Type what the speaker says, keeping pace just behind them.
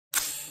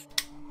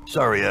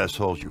Sorry,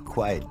 assholes, your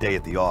quiet day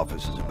at the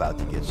office is about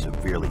to get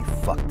severely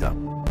fucked up.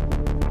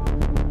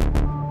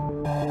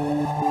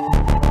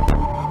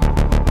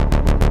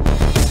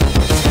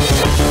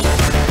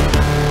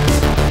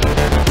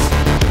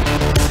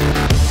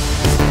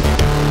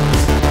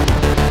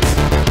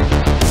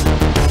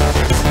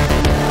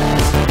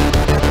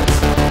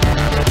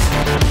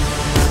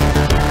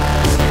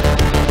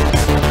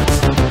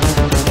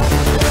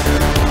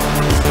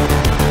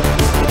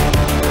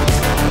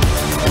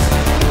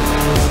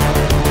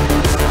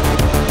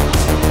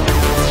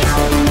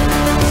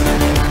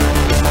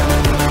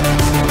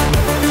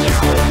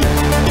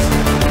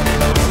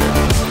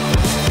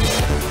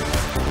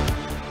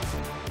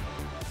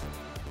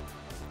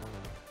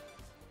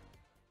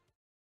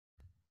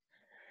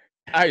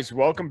 Guys,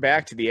 welcome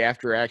back to the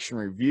After Action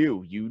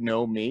Review. You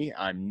know me,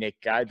 I'm Nick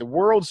Guy, the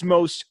world's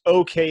most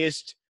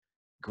okayest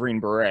Green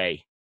Beret.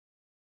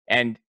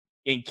 And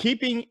in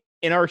keeping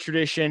in our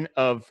tradition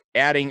of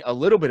adding a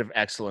little bit of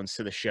excellence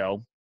to the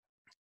show,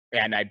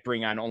 and I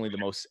bring on only the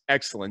most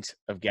excellent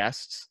of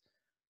guests,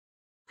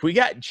 we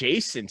got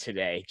Jason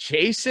today.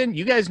 Jason,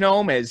 you guys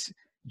know him as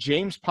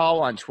James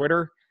Powell on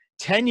Twitter.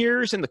 10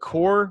 years in the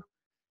Corps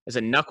as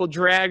a knuckle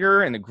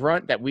dragger and the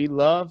grunt that we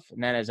love,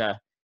 and then as a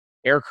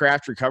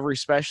aircraft recovery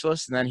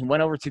specialist, and then he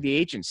went over to the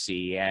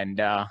agency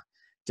and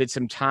did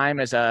some time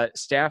as a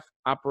staff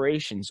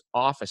operations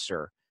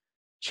officer.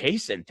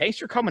 Jason, thanks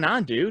for coming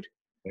on, dude.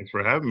 Thanks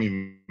for having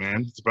me,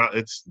 man.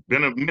 It's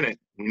been a minute.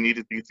 We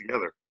needed to get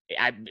together.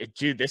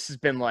 Dude, this has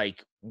been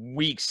like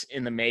weeks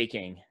in the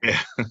making.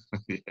 Yeah.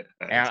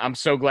 And I'm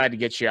so glad to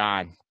get you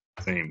on.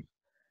 Same.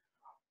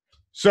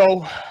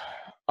 So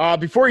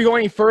before you go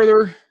any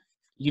further,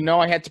 you know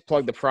I had to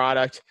plug the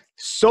product.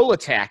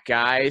 SOLATAC,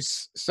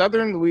 guys.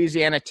 Southern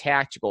Louisiana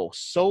Tactical.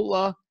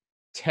 SOLATAC.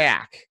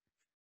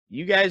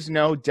 You guys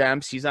know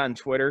Demps. He's on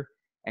Twitter.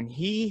 And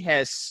he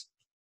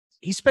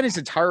spent his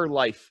entire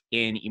life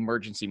in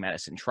emergency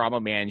medicine, trauma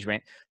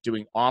management,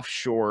 doing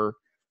offshore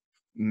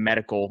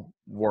medical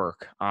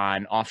work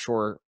on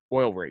offshore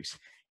oil rigs.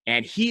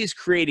 And he is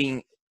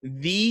creating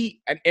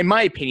in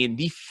my opinion,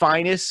 the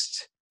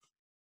finest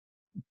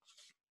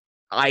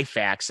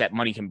IFAKs that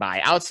money can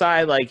buy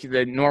outside like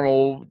the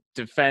normal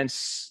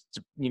defense,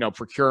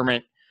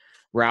 procurement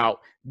route.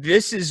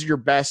 This is your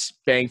best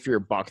bang for your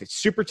buck. It's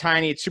super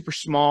tiny. It's super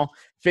small,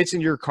 fits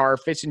into your car,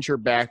 fits into your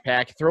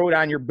backpack, throw it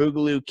on your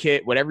Boogaloo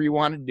kit, whatever you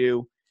want to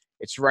do.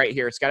 It's right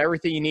here. It's got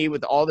everything you need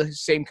with all the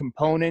same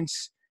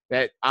components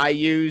that I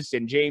used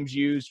and James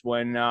used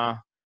when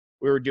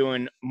we were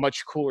doing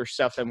much cooler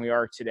stuff than we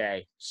are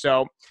today.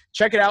 So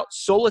check it out,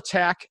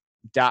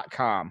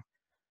 solatac.com.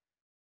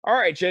 All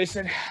right,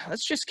 Jason,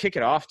 let's just kick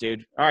it off,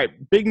 dude. All right,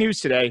 big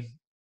news today.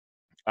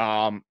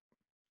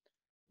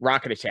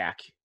 Rocket attack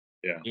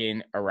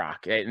in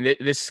Iraq. And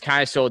this is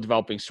kind of still a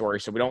developing story,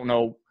 so we don't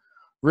know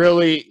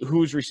really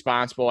who's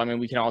responsible. I mean,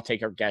 we can all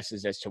take our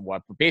guesses as to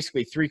what. But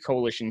basically, 3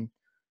 coalition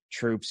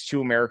troops,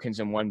 2 Americans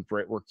and 1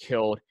 Brit, were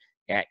killed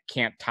at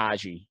Camp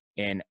Taji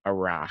in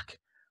Iraq.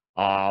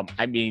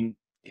 I mean,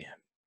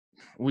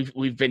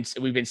 we've been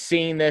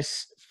seeing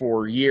this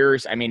for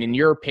years. I mean, in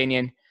your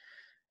opinion,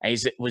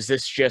 was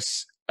this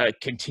just a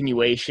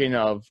continuation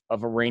of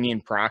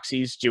Iranian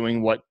proxies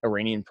doing what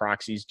Iranian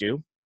proxies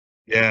do?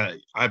 Yeah,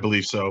 I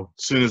believe so.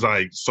 As soon as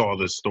I saw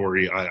this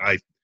story, I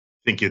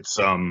think it's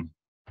as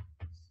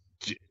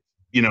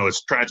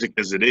tragic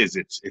as it is,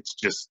 it's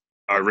just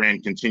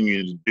Iran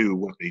continuing to do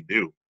what they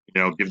do.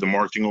 Give the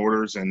marching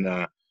orders, and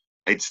I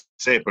hate to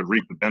say it, but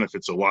reap the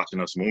benefits of watching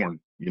us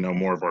mourn.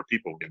 More of our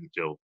people getting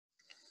killed.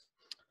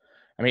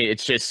 I mean,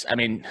 it's just,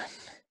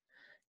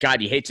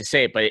 God, you hate to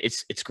say it, but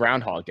it's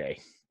Groundhog Day.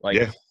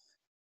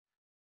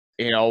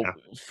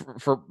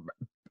 For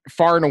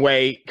far and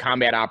away,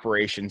 combat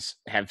operations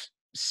have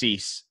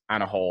ceased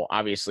on a whole.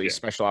 Obviously,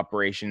 special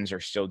operations are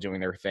still doing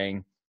their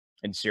thing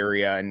in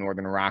Syria and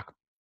northern Iraq.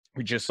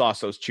 We just lost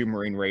those 2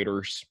 Marine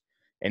raiders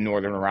in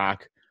northern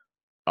Iraq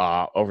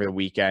over the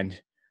weekend,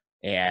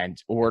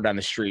 and word on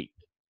the street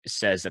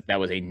says that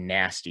was a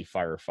nasty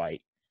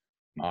firefight.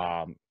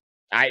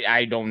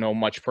 I don't know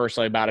much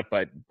personally about it,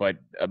 but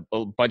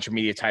a bunch of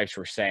media types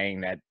were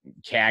saying that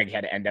CAG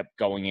had to end up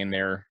going in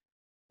there,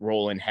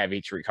 rolling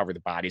heavy to recover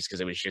the bodies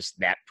because it was just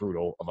that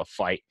brutal of a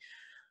fight.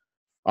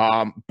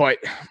 But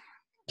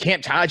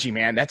Camp Taji,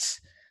 man,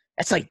 that's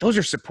like, those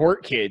are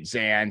support kids,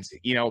 and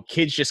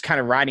kids just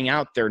kind of riding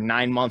out their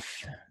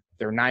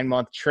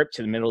 9-month trip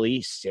to the Middle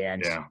East,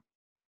 and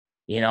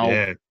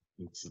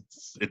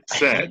it's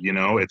sad,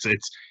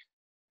 it's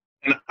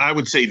and I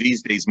would say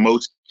these days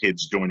most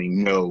kids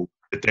joining know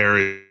that there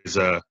is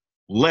a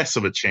less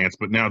of a chance,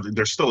 but now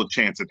there's still a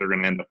chance that they're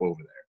going to end up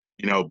over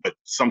there, but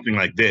something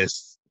like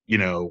this,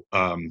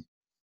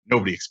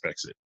 nobody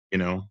expects it,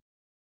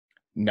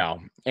 No.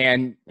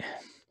 And,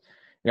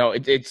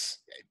 it's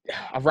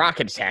a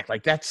rocket attack.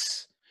 Like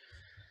that's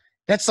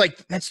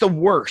the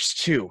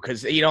worst too.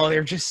 Cause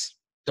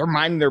they're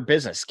minding their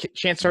business.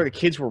 Chances are the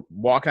kids were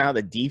walking out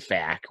of the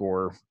DFAC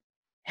or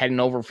heading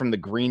over from the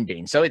green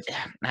bean. So I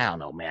don't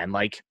know, man.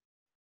 Like,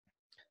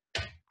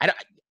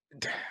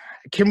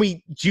 do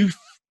you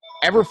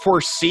ever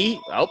foresee?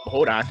 Oh,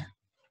 hold on.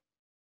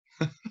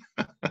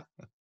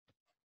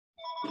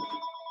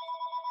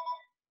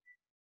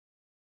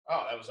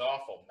 Oh, that was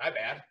awful. My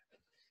bad.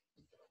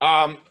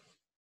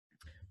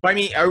 But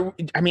are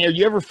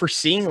you ever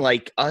foreseeing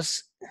like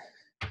us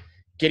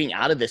getting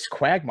out of this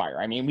quagmire?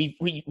 I mean,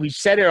 we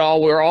said it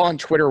all. We're all on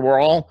Twitter. We're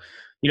all,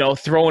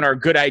 throwing our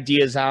good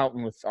ideas out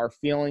and with our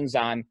feelings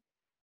on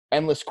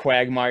endless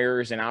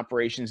quagmires and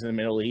operations in the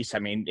Middle East. I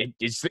mean,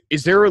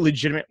 is there a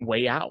legitimate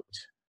way out?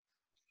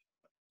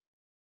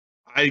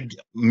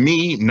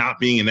 Me not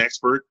being an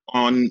expert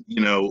on,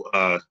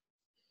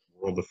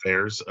 world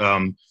affairs,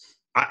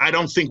 I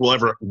don't think we'll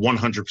ever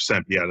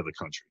 100% be out of the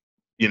country.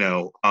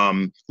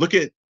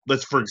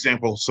 Let's, for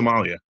example,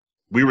 Somalia.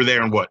 We were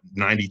there in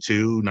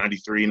 92,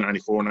 93,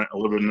 94, a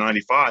little bit of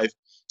 95.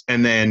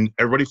 And then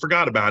everybody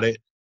forgot about it,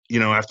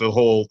 after the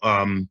whole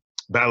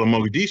Battle of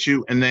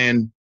Mogadishu.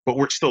 But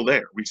we're still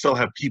there. We still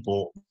have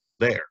people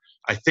there.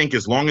 I think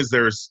as long as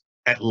there's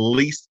at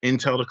least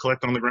intel to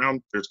collect on the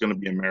ground, there's going to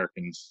be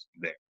Americans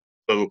there.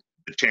 So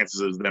the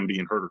chances of them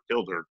being hurt or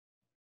killed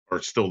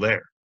are still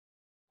there.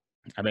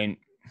 I mean,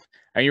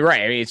 you're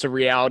right. I mean, it's a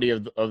reality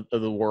of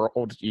the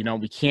world.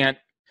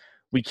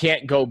 We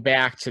can't go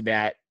back to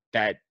that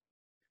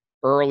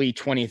early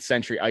 20th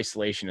century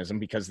isolationism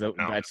because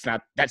that's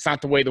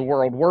not the way the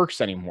world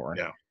works anymore.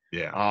 Yeah.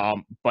 Yeah.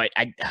 But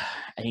I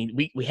mean,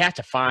 we're going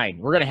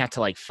to have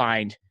to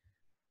find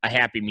a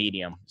happy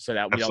medium so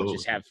that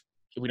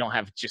we don't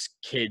have just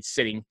kids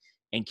sitting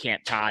in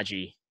Camp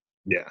Taji.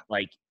 Yeah.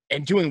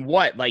 And doing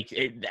what? I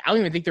don't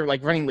even think they're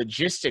running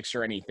logistics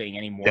or anything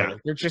anymore. Yeah.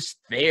 They're just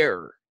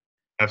there.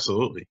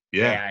 Absolutely.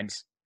 Yeah. And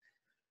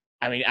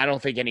I mean, I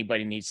don't think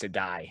anybody needs to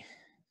die.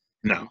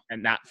 No.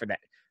 And not for that.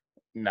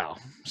 No.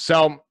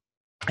 So,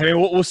 I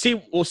mean, we'll see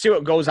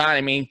what goes on.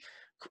 I mean,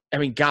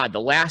 God,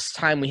 the last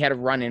time we had a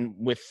run-in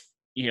with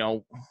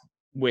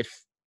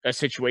a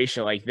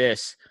situation like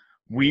this,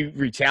 we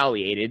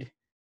retaliated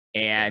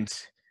and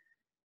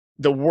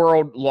the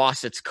world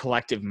lost its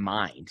collective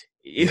mind.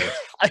 Yeah.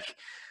 like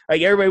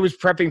everybody was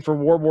prepping for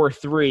World War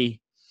III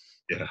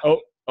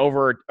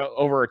over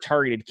a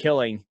targeted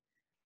killing.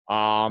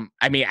 I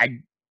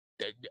mean,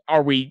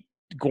 are we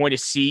going to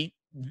see?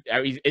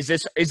 I mean, is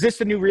this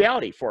the new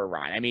reality for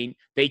Iran? I mean,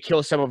 they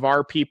kill some of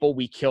our people,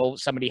 we kill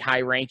somebody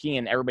high ranking,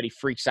 and everybody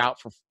freaks out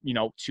for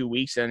 2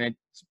 weeks, and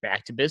it's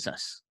back to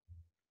business.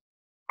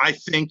 I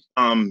think,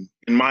 in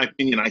my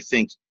opinion,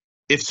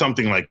 if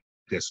something like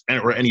this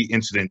or any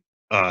incident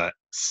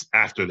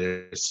after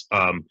this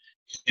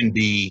can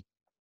be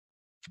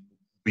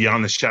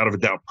beyond the shadow of a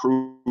doubt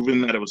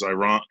proven that it was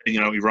Iran,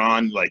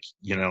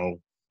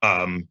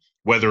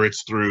 whether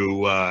it's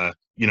through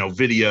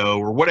video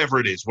or whatever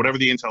it is, whatever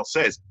the intel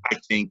says, I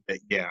think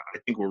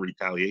we'll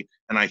retaliate.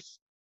 And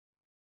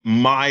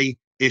my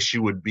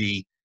issue would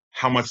be,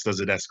 how much does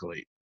it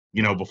escalate?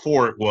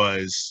 Before it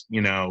was,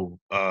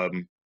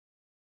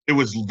 it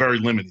was very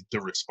limited,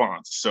 the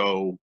response.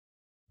 So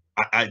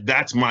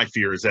that's my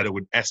fear, is that it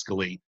would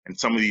escalate, and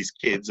some of these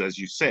kids, as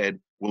you said,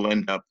 will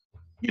end up,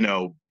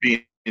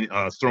 being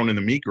thrown in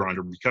the meat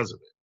grinder because of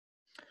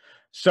it.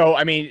 So,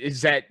 I mean,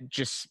 is that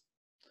just,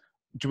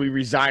 do we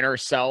resign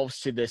ourselves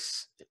to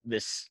this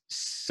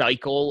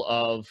cycle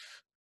of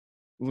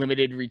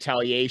limited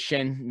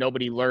retaliation?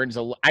 Nobody learns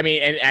I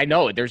mean, and I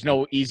know there's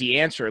no easy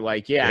answer.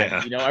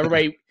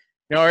 Everybody,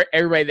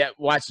 everybody that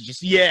wants to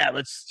just,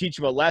 let's teach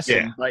them a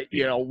lesson.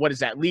 Yeah. But what does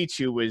that lead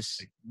to is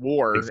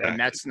war, and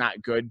that's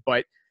not good.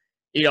 But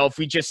if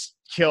we just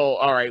kill,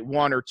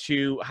 one or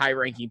two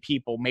high-ranking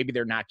people, maybe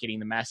they're not getting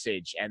the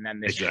message, and then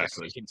this just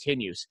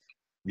continues.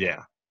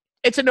 Yeah.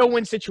 It's a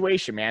no-win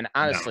situation, man.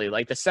 Honestly,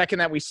 the second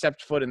that we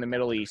stepped foot in the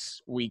Middle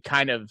East, we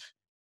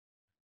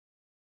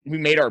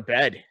made our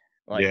bed.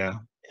 We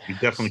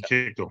definitely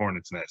kicked the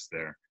hornet's nest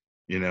there.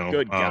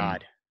 Good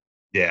God.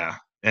 Yeah,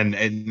 and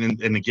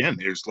again,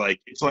 it's like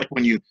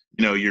when you're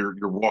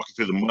walking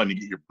through the mud and you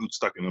get your boot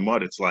stuck in the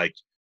mud. It's like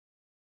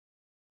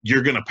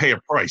you're gonna pay a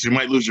price. You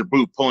might lose your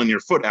boot pulling your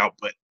foot out,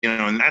 but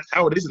and that's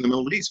how it is in the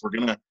Middle East. We're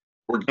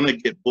gonna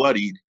get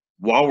bloodied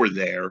while we're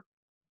there,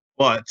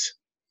 but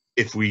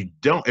if we're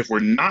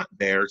not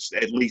there,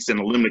 at least in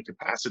a limited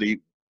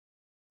capacity,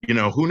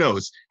 who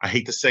knows? I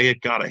hate to say it,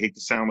 God, I hate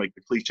to sound like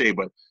the cliche,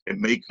 but it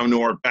may come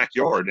to our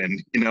backyard,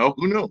 and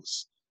who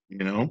knows?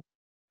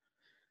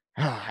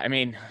 I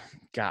mean,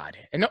 God,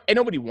 and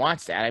nobody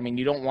wants that. I mean,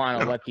 you don't want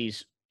to let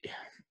these,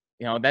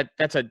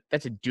 that's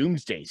a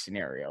doomsday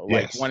scenario.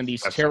 Like one of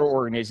these terror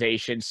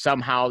organizations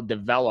somehow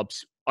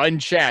develops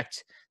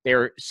unchecked.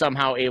 They're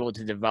somehow able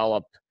to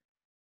develop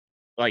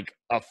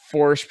a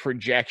force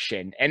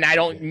projection, and I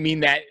don't mean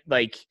that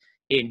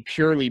in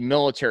purely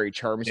military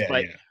terms,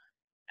 but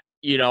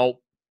Al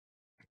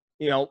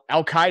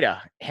Qaeda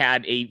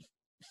had a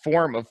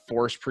form of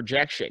force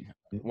projection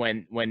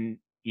when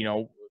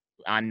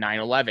on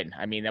 9/11.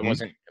 I mean, that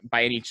wasn't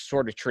by any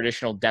sort of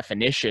traditional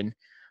definition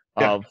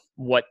of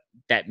what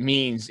that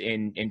means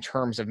in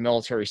terms of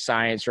military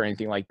science or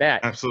anything like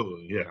that.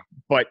 Absolutely, yeah.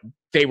 But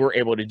they were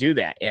able to do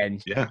that,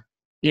 and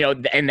you know,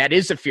 and that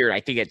is a fear. I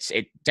think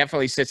it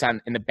definitely sits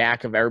in the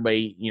back of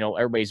everybody, you know,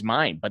 everybody's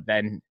mind. But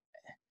then,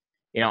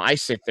 you know, I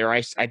sit there,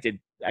 I did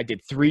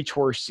 3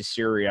 tours to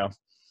Syria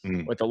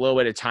with a little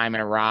bit of time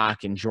in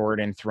Iraq and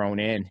Jordan thrown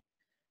in.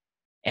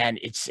 And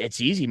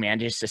it's easy, man,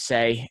 just to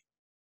say,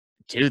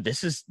 dude,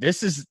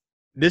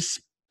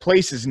 this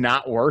place is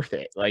not worth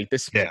it. Like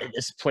this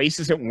place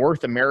isn't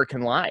worth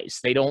American lives.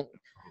 They don't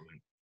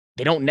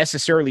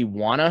necessarily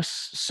want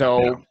us.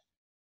 So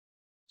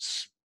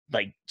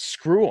like,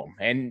 screw them.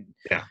 And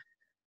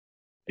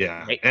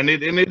and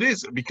it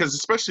is, because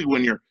especially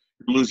when you're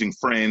losing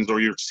friends or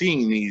you're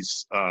seeing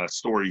these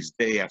stories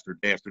day after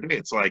day after day,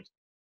 it's like,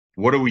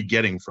 what are we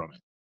getting from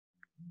it?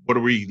 What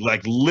are we,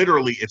 like,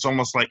 literally, it's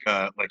almost like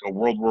a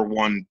World War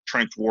I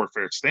trench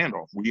warfare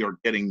standoff. We are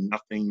getting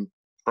nothing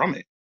from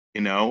it,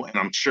 you know. And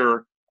I'm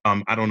sure,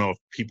 I don't know if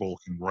people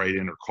can write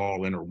in or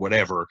call in or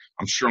whatever.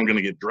 I'm sure I'm going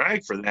to get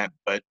dragged for that,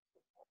 but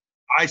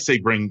I say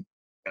bring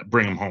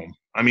them home.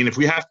 I mean, if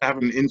we have to have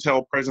an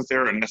intel presence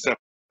there, an SF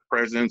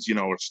presence, you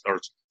know, or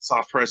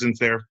soft presence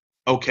there,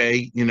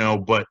 okay, you know.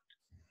 But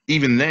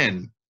even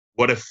then,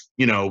 what if,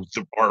 you know,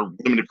 our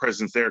limited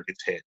presence there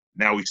gets hit?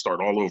 Now we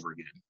start all over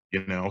again,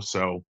 you know.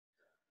 So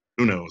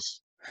who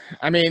knows?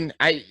 I mean,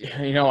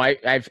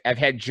 I've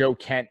had Joe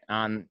Kent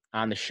on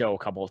the show a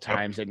couple of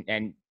times,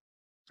 and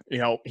you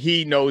know,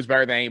 he knows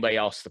better than anybody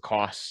else the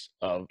cost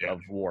of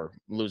war,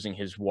 losing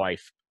his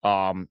wife.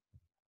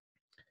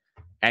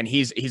 And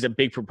he's a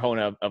big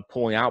proponent of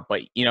pulling out,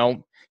 but you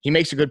know, he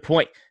makes a good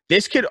point.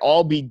 This could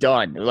all be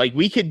done. Like,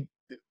 we could,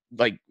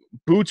 like,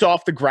 boots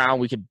off the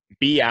ground, we could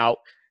be out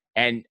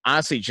and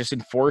honestly just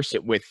enforce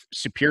it with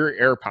superior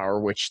air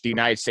power, which the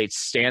United States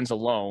stands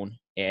alone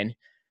in.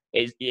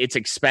 It's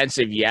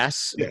expensive,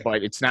 yes,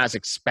 but it's not as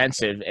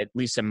expensive. At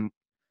least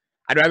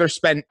I'd rather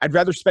spend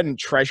in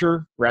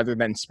treasure rather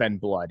than spend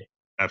blood.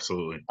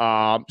 Absolutely.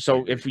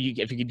 So if you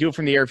can do it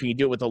from the air, if you can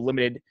do it with a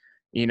limited,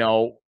 you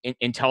know,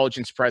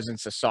 intelligence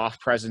presence, a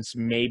soft presence,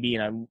 maybe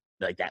in a,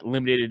 like, that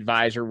limited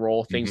advisor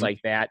role, things like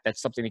that,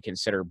 that's something to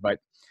consider. But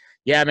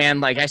yeah, man,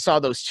 like, I saw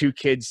those 2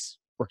 kids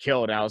were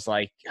killed, and I was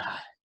like, God,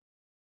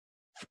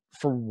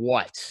 for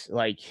what?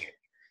 Like,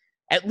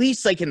 at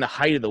least, like, in the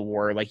height of the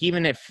war, like,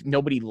 even if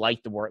nobody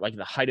liked the war, like,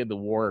 the height of the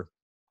war,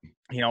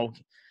 you know,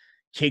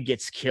 kid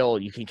gets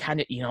killed, you can kind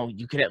of, you know,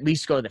 you can at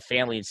least go to the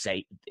family and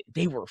say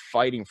they were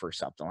fighting for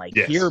something. Like,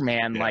 here,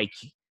 man, like,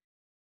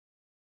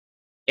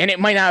 and it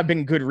might not have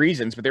been good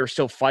reasons, but they were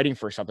still fighting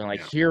for something.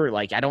 Like, here,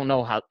 like, I don't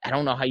know how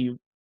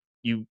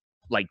you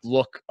like,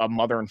 look a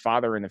mother and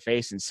father in the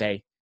face and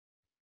say,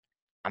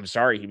 I'm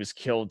sorry, he was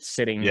killed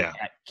sitting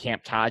at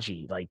Camp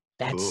Taji. Like,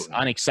 that's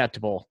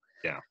unacceptable.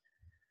 Yeah,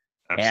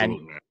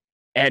 absolutely.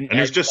 And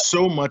there's just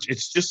so much.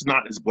 It's just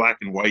not as black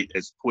and white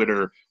as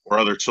Twitter or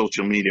other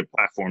social media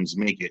platforms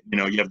make it. You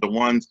know, you have the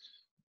ones,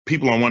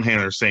 people on one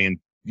hand are saying,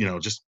 you know,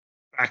 just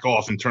back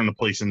off and turn the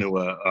place into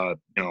a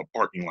you know,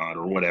 parking lot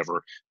or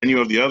whatever. And you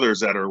have the others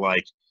that are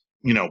like,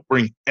 you know,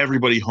 bring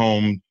everybody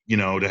home, you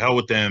know, to hell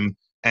with them.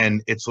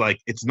 And it's like,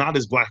 it's not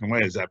as black and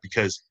white as that,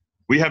 because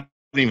we haven't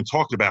even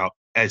talked about,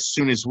 as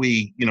soon as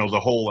we, you know, the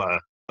whole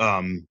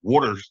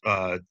water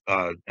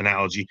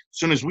analogy, as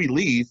soon as we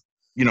leave,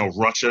 you know,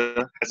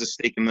 Russia has a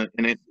stake in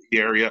the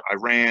area,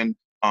 Iran.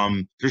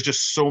 There's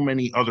just so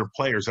many other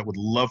players that would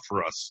love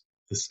for us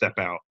to step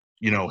out,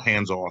 you know,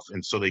 hands off,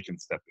 and so they can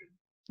step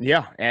in.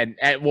 Yeah, and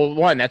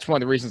well, that's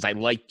one of the reasons I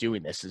like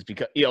doing this, is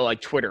because, you know,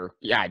 like Twitter,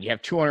 you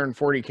have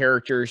 240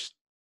 characters,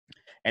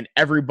 and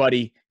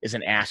everybody is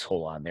an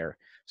asshole on there.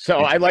 So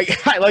I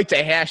like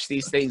to hash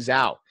these things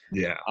out.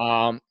 Yeah.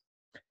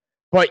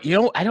 But you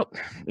know,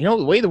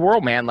 the way of the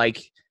world, man,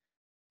 like,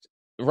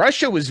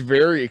 Russia was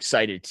very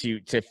excited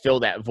to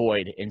fill that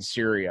void in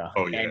Syria.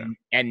 Oh yeah.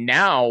 And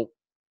now,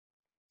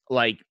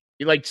 like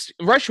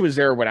Russia was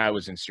there when I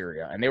was in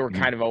Syria, and they were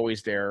kind of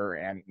always there,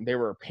 and they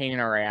were a pain in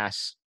our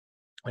ass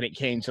when it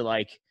came to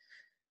like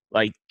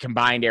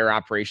combined air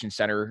operations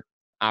center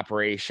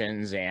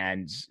operations,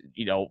 and,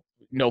 you know,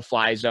 no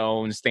fly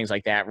zones, things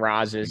like that,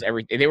 RASs,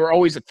 everything. They were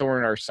always a thorn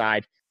in our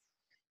side.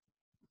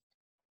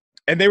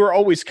 And they were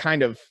always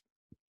kind of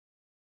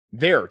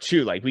there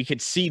too. Like, we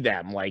could see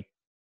them, like,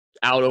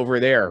 out over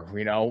there,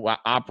 you know,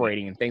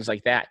 operating and things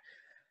like that.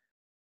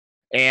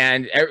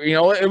 And, you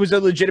know, it was a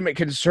legitimate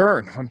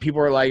concern when people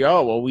were like,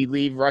 oh, well, we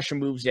leave, Russia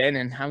moves in.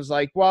 And I was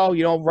like, well,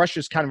 you know,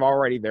 Russia's kind of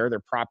already there. They're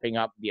propping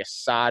up the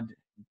Assad,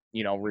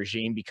 you know,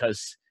 regime,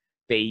 because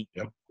they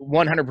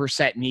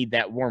 100% need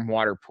that warm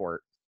water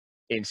port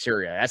in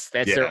Syria.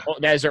 That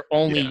is their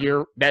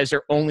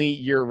only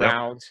year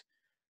round,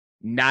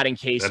 not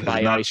encased by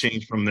ice. Not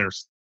changed from their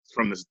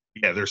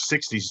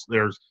 60s.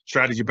 Their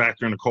strategy back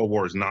during the Cold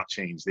War has not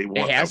changed. They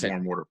want that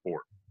warm water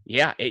port.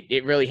 Yeah,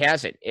 it really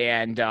hasn't.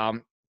 And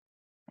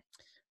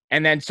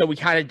then so we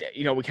kind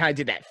of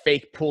did that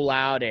fake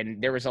pullout,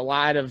 and there was a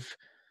lot of,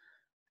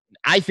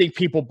 I think,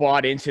 people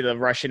bought into the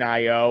Russian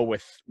IO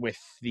with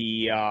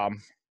the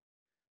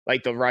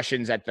like the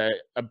Russians at the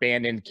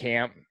abandoned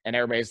camp, and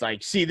everybody's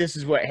like, see, this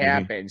is what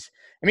happens.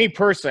 I mean,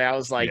 personally, I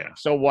was like,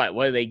 so what?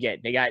 What do they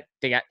get? They got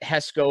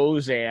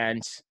HESCOs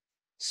and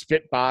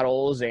spit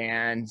bottles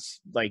and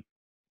like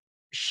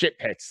shit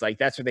pits. Like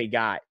that's what they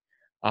got.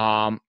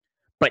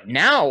 But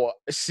now,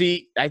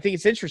 see, I think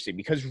it's interesting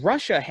because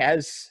Russia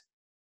has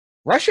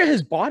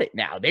bought it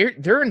now.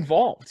 They're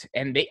involved,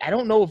 and I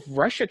don't know if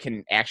Russia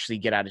can actually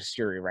get out of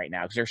Syria right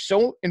now because they're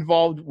so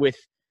involved with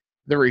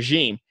the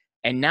regime.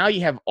 And now you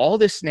have all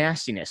this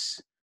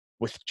nastiness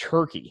with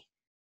Turkey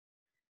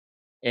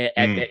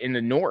in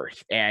the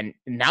north, and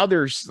now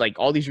there's like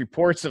all these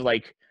reports of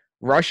like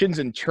Russians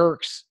and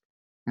Turks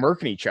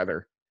murking each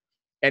other,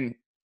 and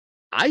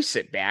I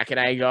sit back and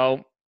I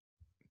go,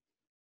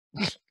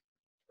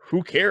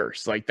 who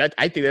cares? Like that,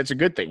 I think that's a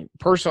good thing.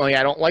 Personally,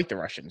 I don't like the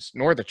Russians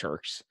nor the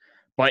Turks,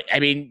 but I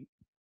mean,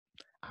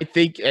 I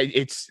think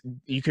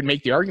you could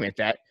make the argument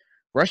that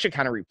Russia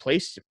kind of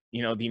replaced,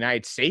 the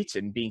United States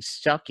in being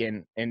stuck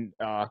in an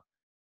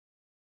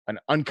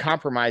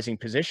uncompromising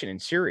position in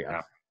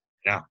Syria.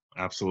 Yeah,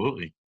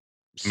 absolutely.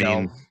 So, I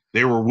mean,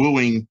 they were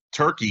wooing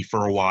Turkey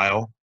for a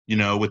while,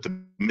 with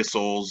the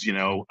missiles,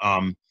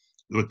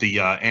 with the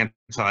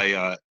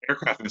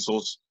anti-aircraft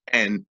missiles,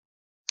 and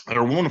they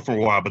were wooing for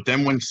a while. But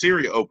then when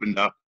Syria opened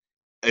up,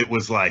 it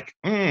was like,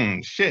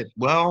 shit.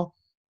 Well,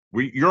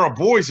 you're our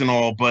boys and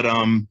all, but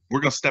we're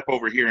gonna step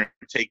over here and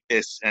take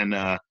this and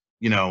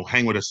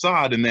hang with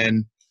Assad. And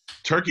then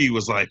Turkey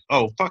was like,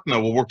 oh fuck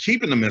no, well we're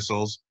keeping the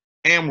missiles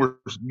and we're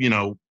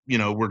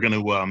we're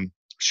gonna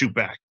shoot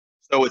back.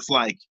 So it's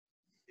like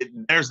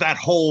there's that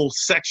whole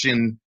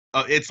section.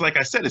 It's like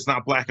I said, it's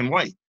not black and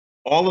white.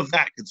 All of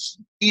that could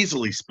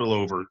easily spill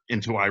over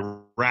into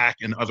Iraq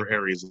and other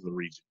areas of the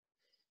region.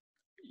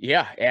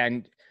 Yeah,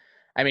 and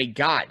I mean,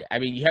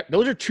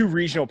 those are two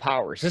regional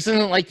powers. This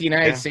isn't like the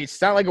United States.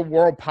 It's not like a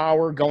world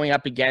power going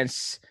up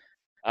against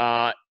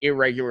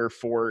irregular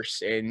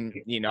force in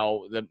the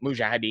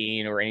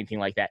Mujahideen or anything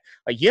like that.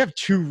 Like you have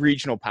two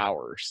regional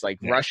powers, like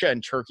Russia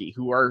and Turkey,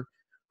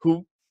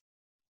 who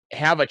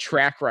have a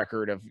track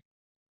record of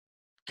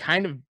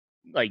kind of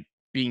like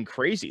being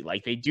crazy.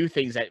 Like they do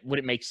things that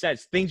wouldn't make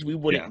sense, things we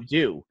wouldn't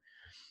do.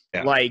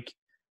 Yeah. Like,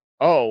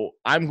 oh,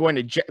 I'm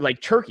going to like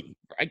Turkey.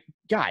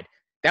 God,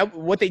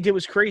 what they did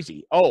was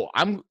crazy. Oh,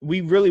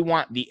 we really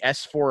want the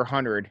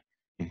S-400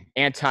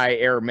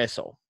 anti-air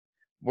missile.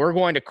 We're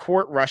going to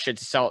court Russia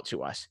to sell it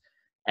to us.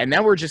 And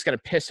then we're just going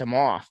to piss them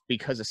off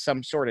because of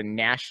some sort of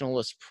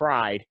nationalist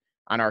pride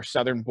on our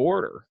southern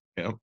border.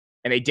 Yep.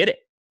 And they did it.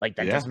 Like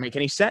that doesn't make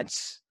any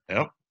sense.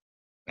 Yep.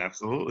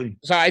 Absolutely.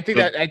 So I think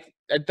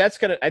that's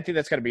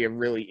gonna be a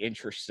really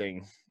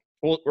interesting.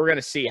 We're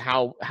gonna see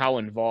how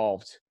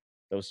involved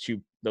those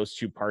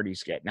two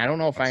parties get. And I don't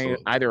know if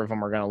either of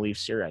them are gonna leave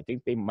Syria. I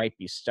think they might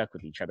be stuck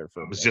with each other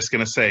for a bit. I was just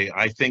gonna say,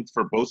 I think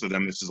for both of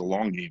them, this is a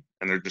long game,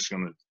 and they're just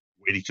gonna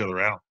wait each other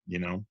out.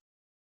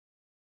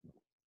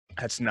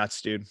 That's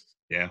nuts, dude.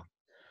 Yeah.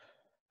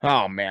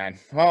 Oh man.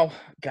 Well,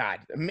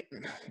 God.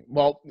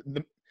 Well,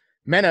 the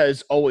MENA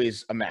is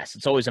always a mess.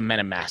 It's always a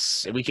MENA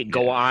mess. We could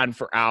go on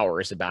for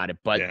hours about it,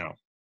 but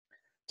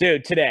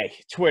dude, today,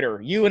 Twitter,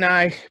 you and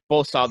I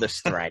both saw this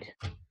thread.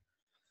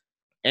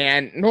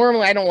 And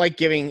normally I don't like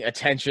giving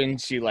attention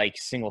to like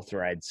single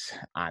threads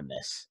on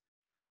this.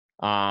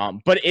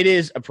 But it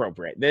is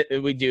appropriate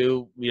that we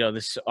do,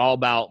 this is all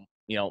about,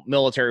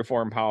 military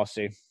foreign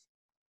policy.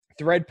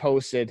 Thread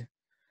posted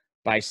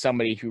by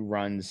somebody who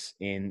runs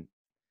in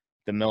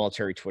the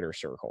military Twitter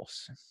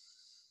circles.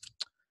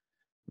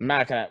 We're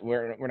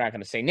not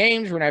gonna say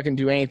names. We're not gonna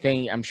do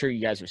anything. I'm sure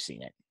you guys have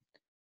seen it.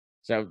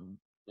 So,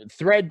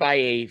 thread by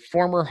a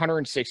former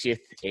 160th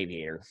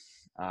aviator,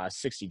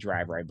 60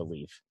 driver, I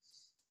believe.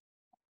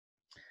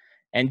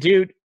 And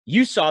dude,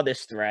 you saw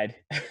this thread.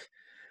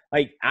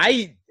 Like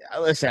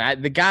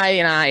the guy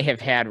and I have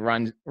had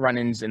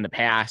run-ins in the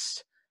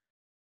past.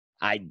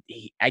 I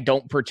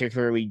don't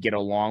particularly get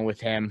along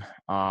with him.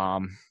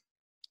 And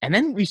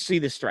then we see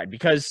this thread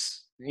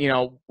because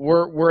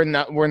we're in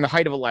the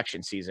height of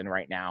election season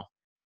right now,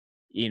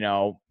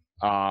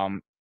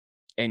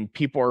 and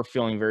people are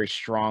feeling very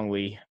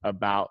strongly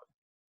about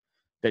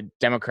the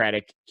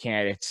Democratic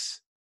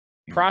candidates'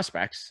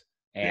 prospects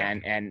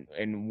and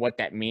what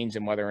that means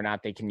and whether or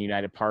not they can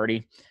unite a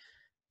party.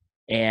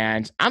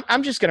 And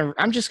I'm just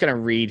gonna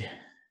read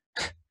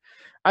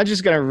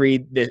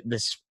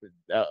this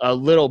a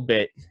little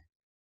bit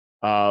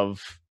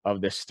of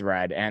this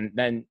thread, and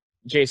then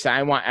Jason,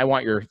 I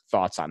want your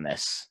thoughts on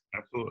this.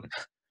 Absolutely.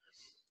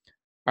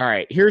 All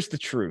right, here's the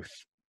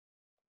truth.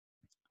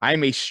 I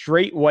am a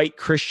straight white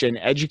Christian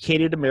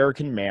educated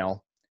American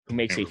male who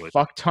makes a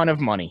fuck ton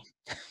of money.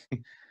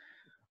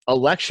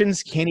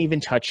 Elections can't even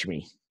touch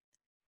me.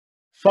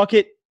 Fuck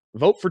it,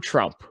 vote for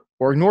Trump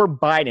or ignore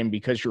Biden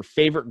because your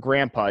favorite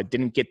grandpa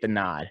didn't get the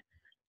nod.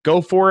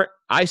 Go for it,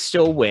 I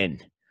still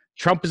win.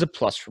 Trump is a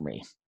plus for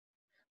me.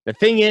 The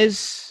thing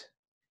is,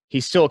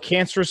 he's still a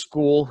cancerous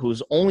ghoul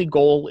whose only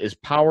goal is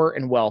power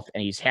and wealth,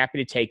 and he's happy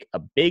to take a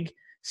big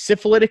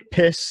syphilitic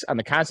piss on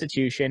the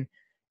Constitution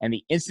and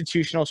the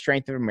institutional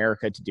strength of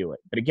America to do it.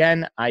 But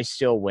again, I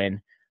still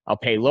win. I'll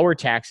pay lower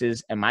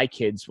taxes, and my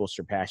kids will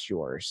surpass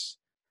yours.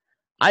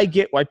 I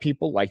get why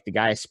people like the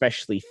guy,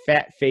 especially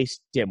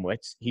fat-faced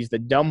dimwits. He's the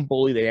dumb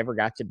bully they never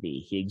got to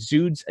be. He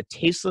exudes a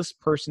tasteless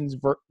person's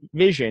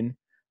vision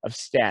of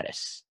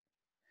status.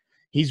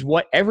 He's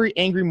what every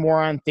angry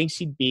moron thinks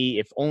he'd be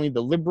if only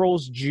the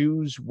liberals,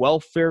 Jews,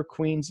 welfare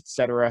queens,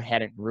 etc.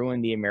 hadn't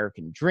ruined the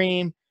American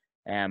dream,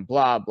 and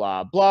blah,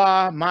 blah,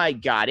 blah. My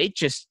God, it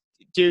just,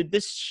 dude,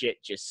 this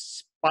shit just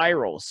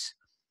spirals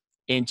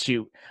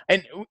into,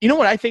 and you know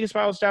what I think it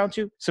spirals down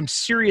to? Some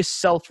serious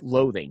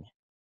self-loathing.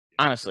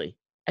 Honestly,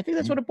 I think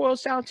that's what it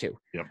boils down to.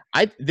 Yep.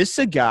 This is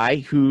a guy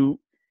who,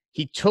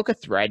 he took a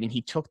thread and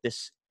he took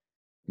this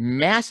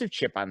massive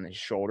chip on his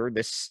shoulder,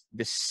 this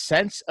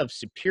sense of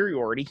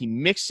superiority. He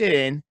mixed it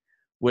in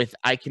with,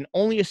 I can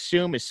only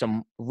assume, is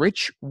some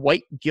rich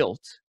white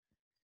guilt.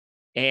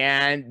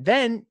 And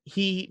then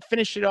he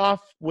finished it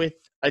off with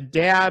a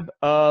dab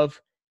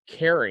of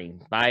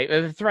caring.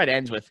 The thread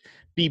ends with,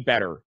 be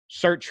better.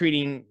 Start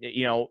treating,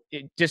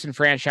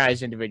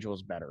 disenfranchised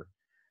individuals better.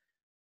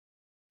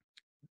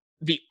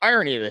 The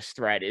irony of this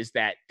thread is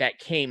that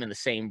came in the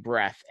same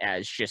breath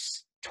as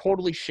just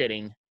totally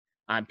shitting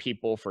on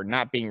people for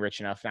not being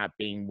rich enough, not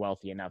being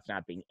wealthy enough,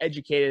 not being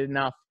educated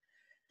enough.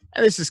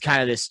 And this is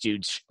kind of this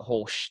dude's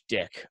whole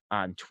shtick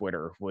on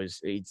Twitter.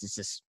 It's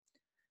just,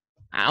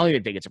 I don't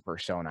even think it's a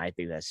persona. I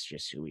think that's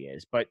just who he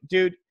is. But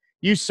dude,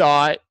 you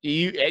saw it.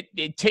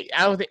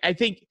 I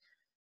think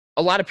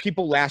a lot of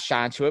people latched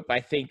onto it, but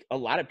I think a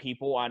lot of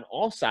people on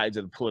all sides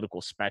of the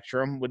political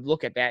spectrum would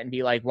look at that and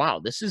be like, "Wow,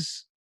 this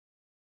is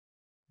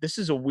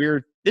a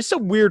weird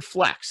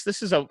flex.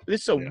 This is a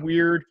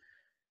weird."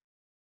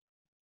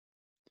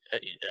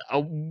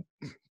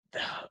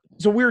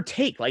 It's a weird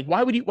take. Like,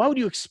 why would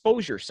you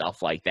expose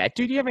yourself like that?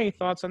 Dude, do you have any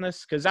thoughts on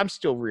this? Because I'm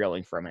still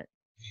reeling from it.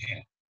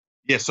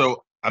 Yeah.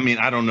 So, I mean,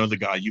 I don't know the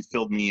guy. You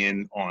filled me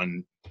in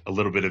on a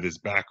little bit of his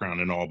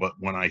background and all, but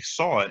when I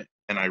saw it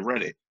and I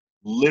read it,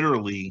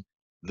 literally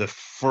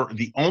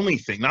the only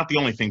thing, not the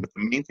only thing, but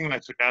the main thing I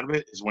took out of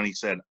it is when he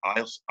said,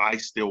 I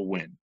still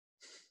win.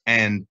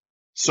 And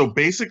so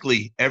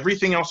basically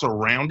everything else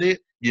around it,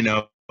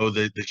 the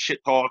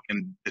shit talk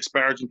and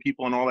disparaging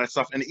people and all that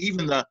stuff, and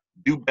even the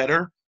do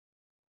better,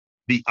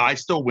 the I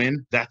still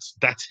win, that's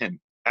him.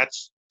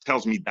 That's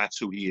tells me that's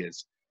who he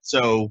is.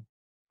 So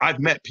I've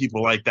met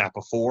people like that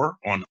before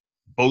on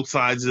both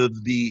sides of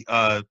the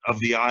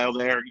aisle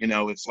there.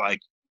 It's like,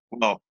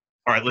 well,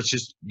 all right, let's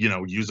just,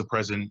 use the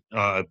present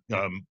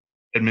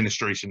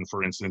administration,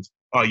 for instance.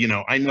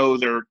 I know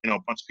they're, a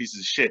bunch of pieces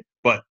of shit,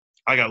 but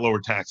I got lower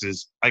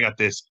taxes. I got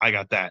this, I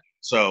got that.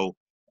 So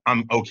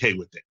I'm okay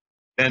with it.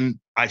 And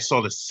I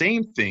saw the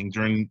same thing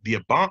during the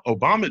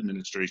Obama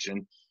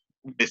administration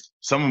with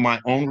some of my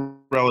own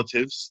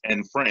relatives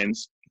and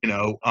friends,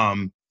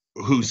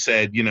 who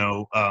said,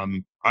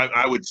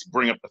 I would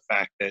bring up the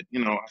fact that,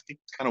 I think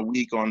it's kind of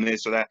weak on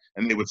this or that.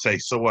 And they would say,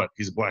 so what?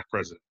 He's a black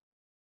president.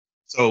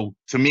 So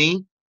to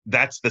me,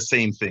 that's the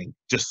same thing,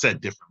 just said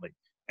differently.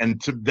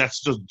 And to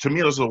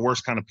me, those are the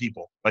worst kind of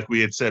people, like we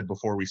had said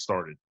before we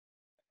started.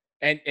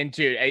 And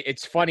dude,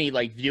 it's funny,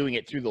 like, viewing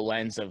it through the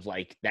lens of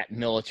like that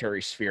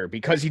military sphere,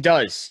 because he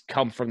does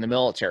come from the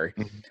military.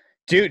 Mm-hmm.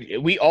 Dude,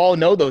 we all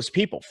know those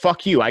people.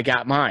 Fuck you, I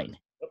got mine.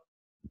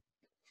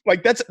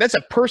 Like, that's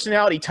a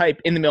personality type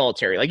in the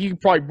military. Like, you can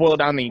probably boil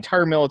down the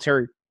entire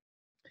military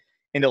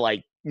into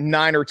like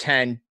 9 or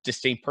 10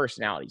 distinct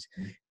personalities.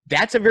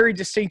 That's a very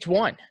distinct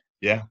one.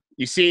 Yeah.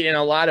 You see it in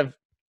a lot of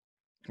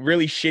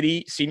really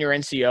shitty senior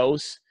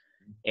NCOs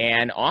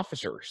and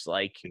officers.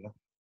 Like,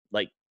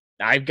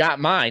 I've got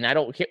mine. I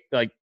don't care.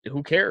 Like,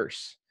 who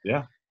cares?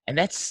 Yeah. And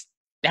that's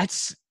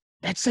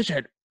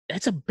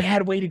a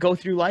bad way to go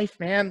through life,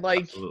 man. Like,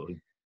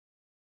 absolutely.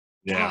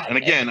 Yeah. God, and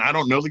again, I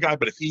don't know the guy,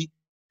 but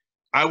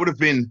I would have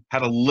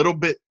had a little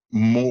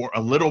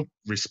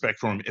respect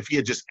for him if he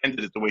had just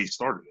ended it the way he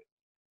started it.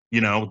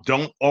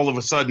 Don't all of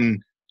a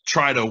sudden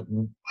try to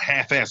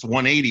half-ass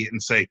 180 it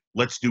and say,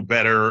 let's do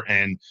better.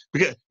 And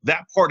because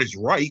that part is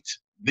right,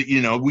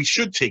 that, we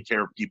should take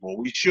care of people.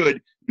 We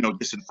should,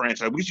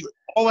 disenfranchise.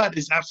 All that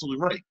is absolutely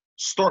right.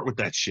 Start with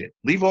that shit.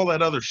 Leave all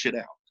that other shit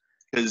out,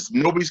 because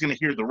nobody's going to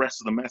hear the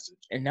rest of the message.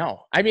 And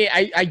no, I mean,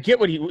 I get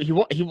what he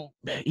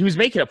was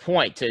making a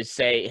point to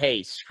say,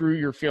 hey, screw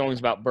your feelings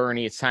about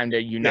Bernie. It's time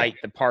to unite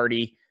the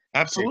party.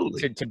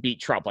 Absolutely. To beat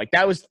Trump. Like,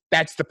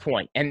 that's the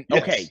point. And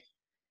okay,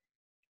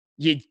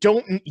 you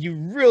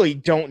really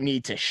don't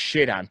need to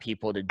shit on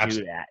people to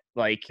do that.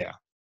 Like, yeah.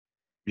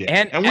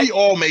 And we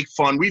all make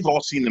fun. We've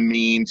all seen the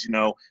memes,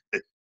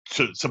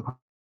 supposed,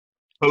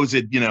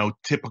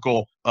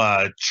 typical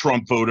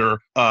Trump voter,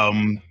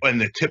 and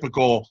the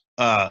typical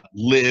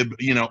lib,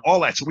 all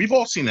that. So we've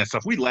all seen that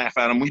stuff. We laugh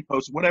at them. We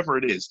post whatever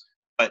it is.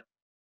 But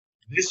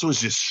this was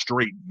just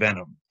straight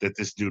venom that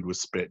this dude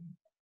was spitting.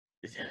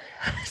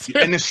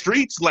 In the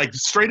streets, like,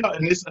 straight up.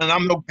 And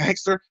I'm no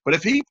gangster, but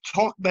if he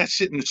talked that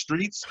shit in the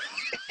streets,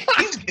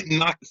 he's getting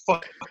knocked the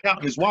fuck out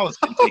and his wallet's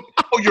getting taken.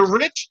 Oh, you're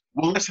rich?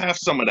 Well, let's have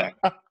some of that.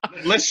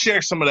 Let's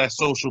share some of that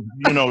social,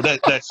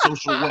 that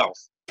social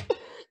wealth.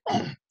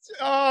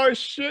 Oh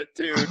shit,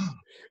 dude.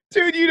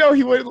 Dude, you know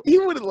he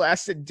wouldn't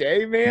last a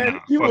day, man.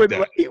 Nah, fuck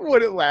that. He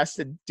wouldn't last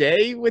a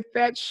day with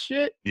that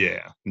shit.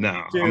 Yeah,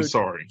 no, Dude. I'm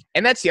sorry.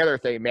 And that's the other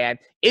thing, man.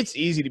 It's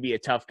easy to be a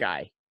tough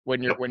guy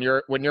when you're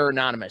Yep. when you're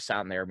anonymous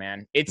on there,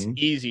 man. It's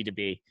easy to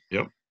be.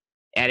 Yep.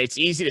 And it's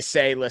easy to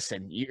say,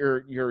 listen,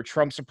 you're a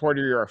Trump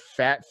supporter, you're a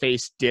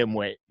fat-faced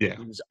dimwit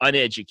who's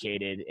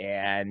uneducated,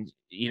 and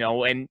he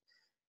went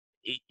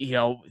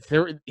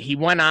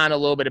on a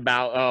little bit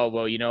about, oh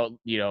well,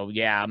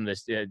 yeah, I'm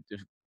this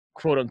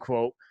quote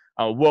unquote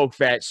woke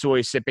fat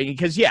soy sipping,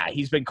 because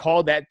he's been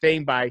called that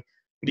thing by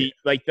the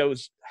like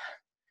those.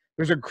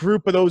 There's a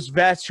group of those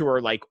vets who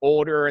are like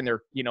older, and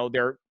they're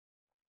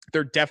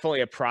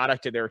definitely a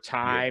product of their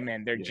time,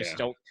 and they just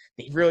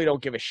they really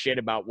don't give a shit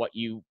about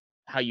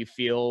how you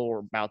feel or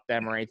about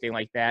them or anything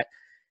like that.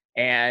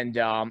 And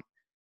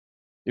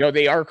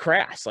they are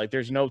crass. Like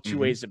there's no two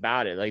ways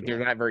about it. Like they're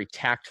not very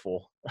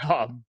tactful.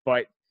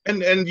 But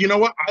and you know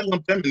what? I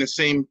lump them in the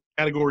same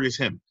category as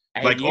him.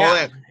 Like all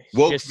that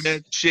woke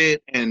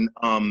shit, and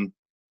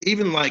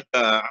even like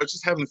I was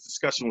just having this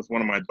discussion with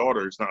one of my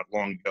daughters not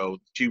long ago.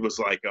 She was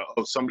like,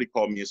 "Oh, somebody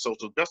called me a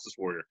social justice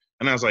warrior,"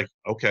 and I was like,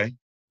 "Okay,"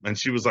 and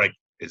she was like,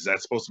 "Is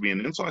that supposed to be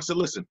an insult?" I said,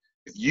 "Listen,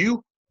 if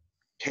you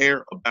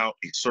care about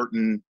a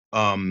certain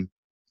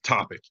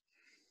topic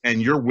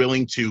and you're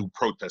willing to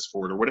protest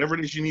for it or whatever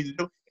it is you need to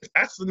do, if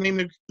that's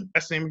the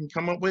best name you can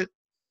come up with,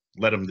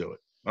 let them do it."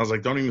 I was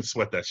like, don't even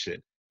sweat that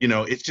shit.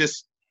 It's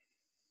just,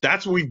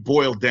 that's what we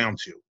boiled down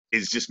to,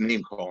 is just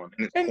name calling.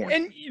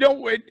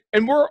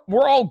 And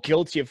we're all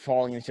guilty of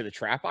falling into the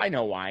trap. I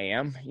know I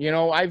am.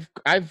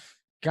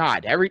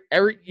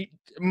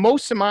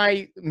 Most of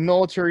my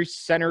military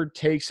centered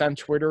takes on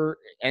Twitter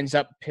ends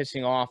up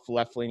pissing off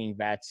left-leaning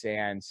vets,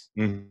 and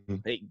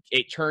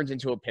it turns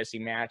into a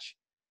pissing match.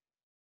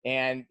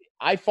 And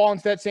I fall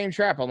into that same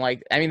trap. I'm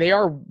like, I mean, they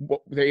are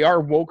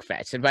woke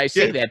vets. And I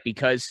say that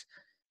because,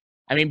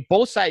 I mean,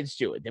 both sides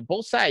do it.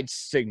 Both sides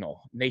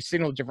signal. They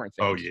signal different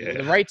things. Oh, yeah.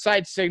 The right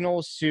side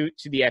signals to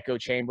the echo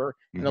chamber,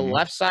 and the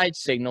left side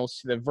signals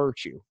to the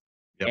virtue.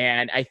 Yep.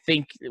 And I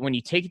think when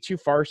you take it too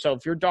far, so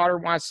if your daughter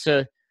wants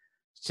to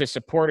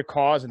support a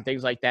cause and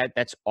things like that,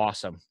 that's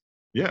awesome.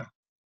 Yeah.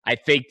 I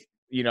think,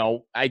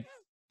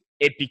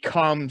 it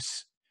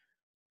becomes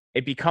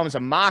a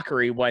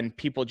mockery when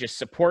people just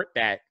support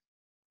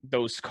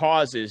those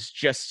causes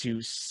just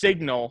to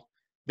signal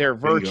their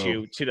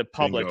virtue to the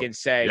public and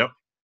say,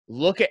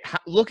 look at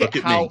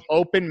how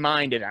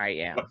open-minded I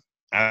am.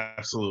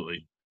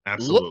 Absolutely.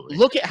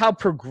 Look at how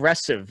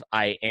progressive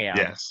I am.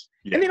 Yes.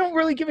 Yeah. And they don't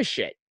really give a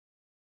shit.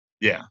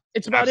 Yeah.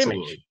 It's about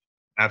image.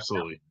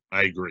 Absolutely.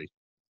 I agree.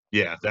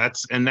 Yeah.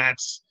 That's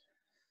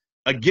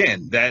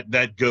again,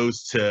 that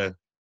goes to,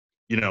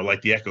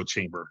 like the echo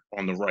chamber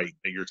on the right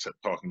that you're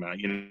talking about.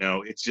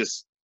 It's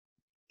just,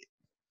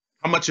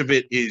 how much of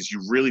it is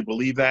you really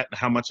believe that, and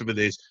how much of it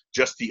is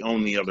just to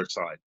own the other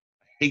side.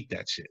 I hate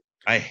that shit.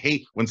 I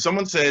hate when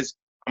someone says,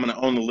 I'm going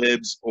to own the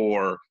libs,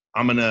 or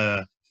I'm going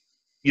to,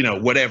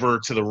 whatever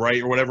to the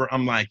right or whatever.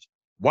 I'm like,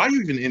 why are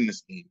you even in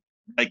this game?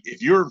 Like,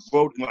 if you're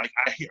voting, like,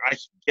 I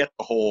get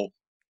the whole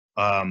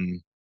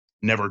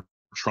never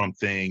Trump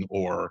thing,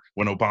 or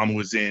when Obama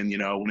was in,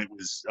 when it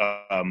was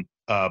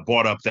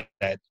brought up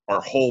that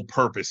our whole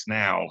purpose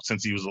now,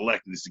 since he was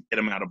elected, is to get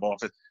him out of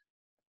office.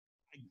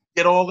 I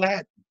get all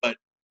that, but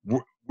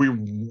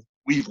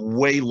we've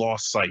way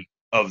lost sight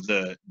of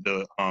the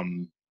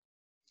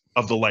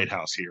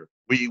lighthouse here.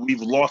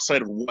 We've lost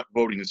sight of what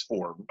voting is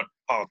for, what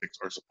politics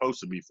are supposed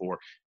to be for.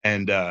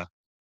 And wow,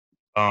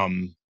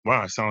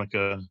 I sound like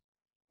a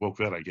woke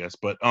vet, I guess,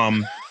 but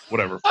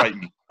whatever, fight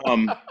me.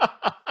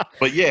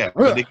 But yeah,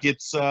 but it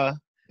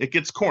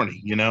gets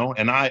corny, and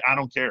I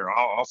don't care.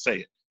 I'll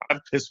say it.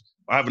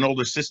 I have an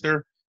older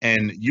sister,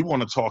 and you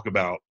want to talk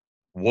about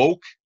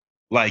woke,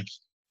 like,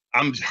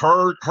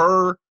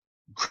 her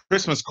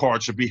Christmas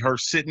card should be her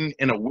sitting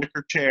in a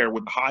wicker chair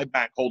with a high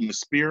back, holding a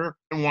spear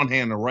in one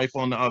hand and a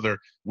rifle in the other,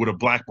 with a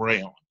black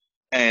beret on.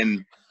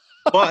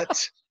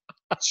 But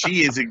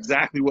she is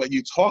exactly what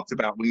you talked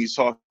about when you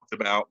talked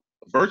about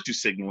virtue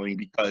signaling,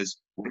 because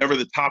whatever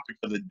the topic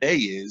of the day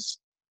is,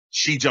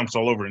 she jumps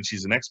all over and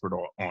she's an expert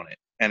on it.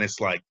 And it's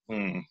like,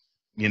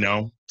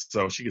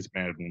 so she gets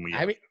mad when we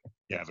have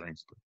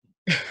gatherings.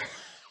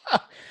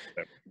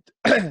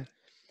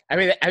 I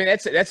mean,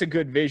 that's a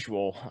good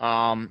visual.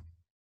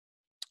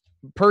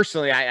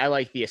 Personally, I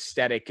like the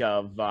aesthetic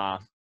of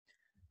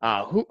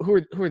who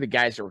are the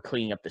guys that were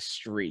cleaning up the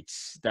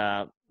streets,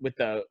 with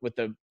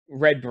the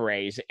red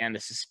berets and the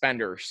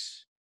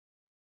suspenders.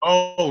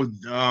 Oh,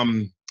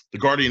 the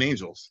Guardian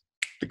Angels.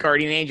 The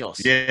Guardian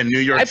Angels. Yeah, New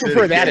York City. I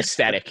prefer that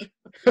aesthetic.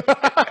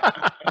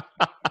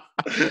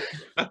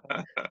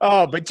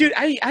 Oh, but dude,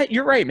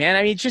 you're right, man.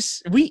 I mean,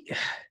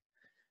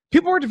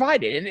 people are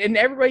divided, and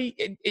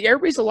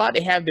everybody's allowed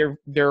to have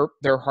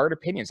their hard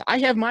opinions. I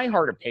have my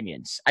hard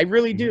opinions. I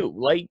really do.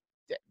 Like,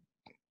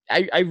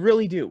 I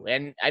really do,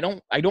 and I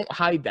don't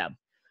hide them.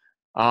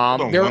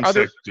 Hold on, there are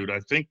other dude. I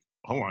think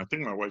my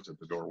wife's at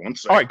the door. 1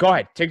 second. All right, go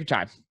ahead. Take your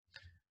time.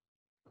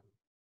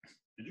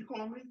 Did you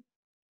call me?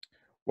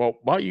 Well,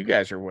 while you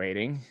guys are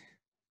waiting,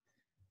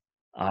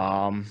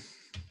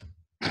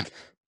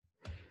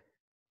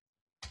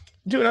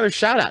 Do another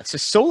shout out to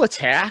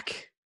SOLATAC.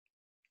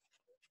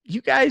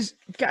 You guys,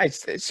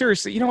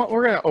 seriously, you know what?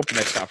 We're gonna open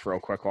this up real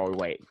quick while we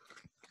wait.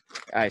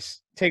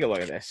 Guys, take a look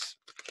at this.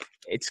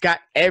 It's got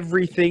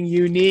everything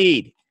you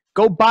need.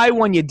 Go buy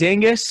one, you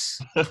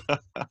dingus.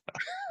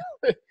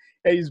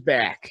 He's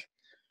back.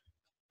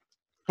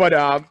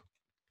 But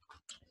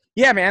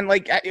yeah, man.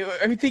 Like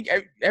I think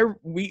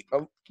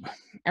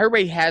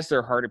everybody has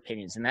their hard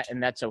opinions,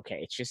 and that's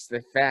okay. It's just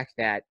the fact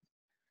that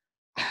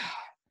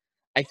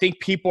I think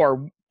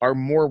people are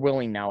more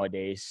willing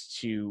nowadays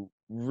to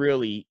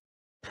really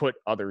put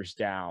others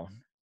down.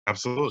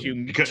 Absolutely.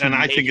 And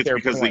I think it's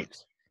because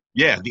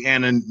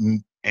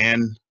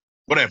and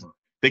whatever.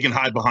 They can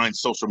hide behind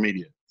social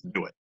media to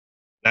do it.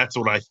 That's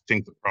what I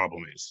think the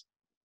problem is.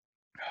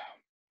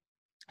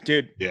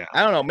 Dude, yeah.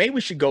 I don't know. Maybe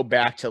we should go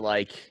back to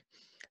like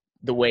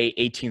the way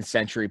 18th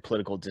century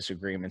political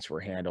disagreements were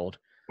handled.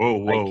 Whoa,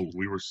 like,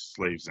 we were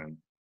slaves then.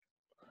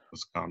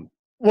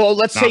 Well,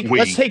 let's take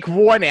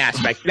one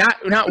aspect.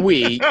 Not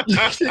we.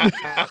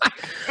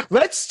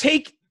 Let's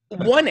take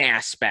one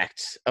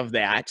aspect of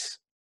that.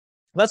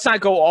 Let's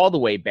not go all the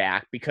way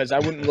back because I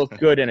wouldn't look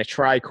good in a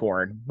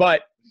tricorn.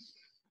 But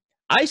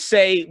I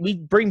say we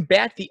bring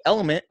back the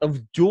element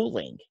of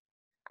dueling.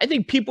 I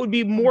think people would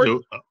be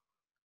more.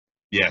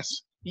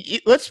 Yes.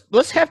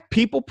 Let's have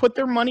people put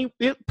the money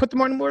where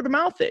their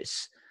mouth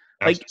is.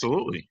 Like,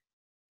 absolutely.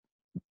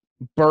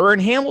 Burr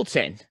and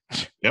Hamilton.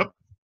 Yep.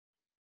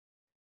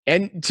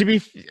 And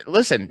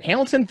listen,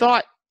 Hamilton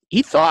thought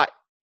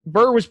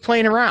Burr was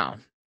playing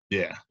around.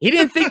 Yeah. He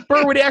didn't think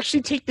Burr would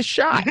actually take the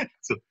shot.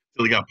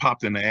 Till he got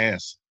popped in the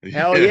ass.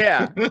 Hell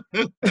yeah.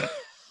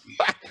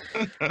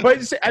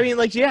 But I mean,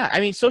 like, yeah. I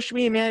mean, social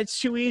media, man, it's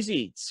too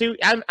easy.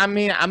 I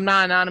mean, I'm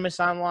not anonymous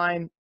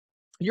online.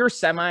 You're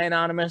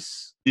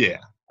semi-anonymous. Yeah.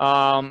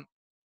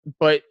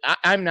 But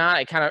I'm not.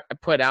 I kind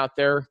of put out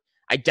there.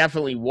 I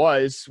definitely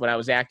was when I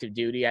was active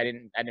duty. I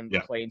didn't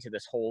play into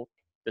this whole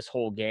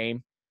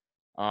game.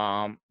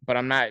 But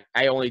I'm not.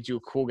 I only do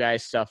cool guy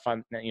stuff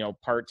on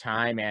part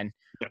time, and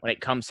when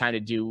it comes time to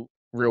do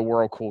real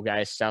world cool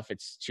guy stuff,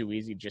 it's too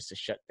easy just to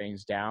shut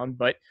things down.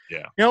 But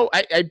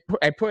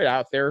I put it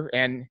out there,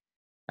 and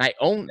I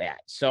own that.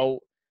 So,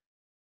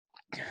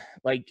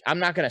 like, I'm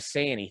not gonna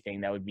say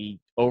anything that would be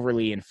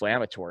overly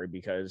inflammatory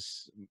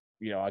because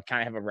I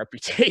kind of have a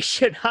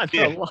reputation on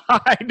the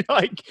line.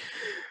 Like,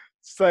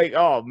 it's like,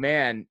 oh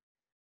man,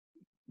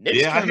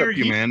 Nick's I hear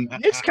you, man.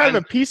 Nick's kind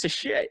of a piece of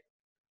shit.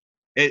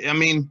 I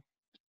mean,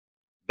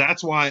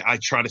 that's why I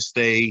try to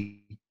stay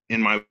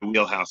in my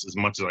wheelhouse as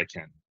much as I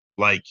can.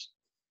 Like,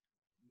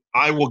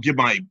 I will give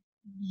my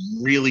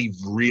really,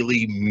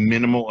 really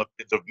minimal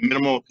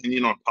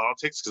opinion on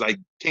politics because I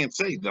can't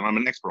say that I'm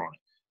an expert on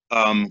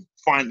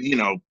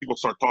it. People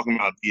start talking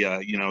about the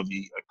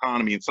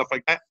economy and stuff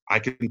like that. I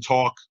can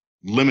talk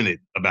limited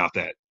about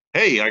that.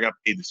 Hey, I got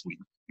paid this week,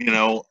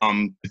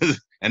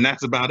 and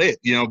that's about it.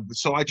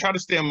 So I try to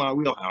stay in my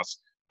wheelhouse.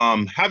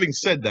 Having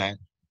said that,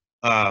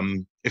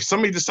 if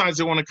somebody decides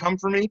they want to come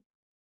for me,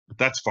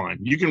 that's fine.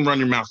 You can run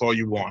your mouth all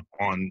you want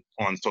on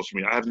social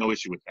media. I have no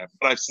issue with that.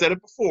 But I've said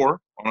it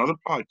before on other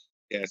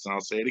podcasts, and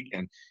I'll say it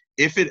again.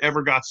 If it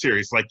ever got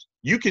serious, like,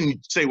 you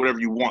can say whatever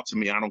you want to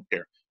me. I don't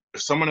care.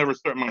 If someone ever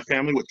threatened my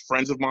family, with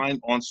friends of mine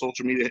on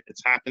social media,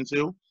 it's happened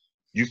to.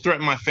 You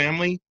threaten my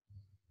family,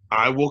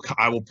 I will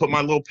put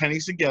my little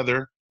pennies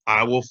together.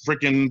 I will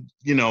freaking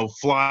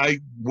fly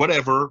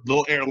whatever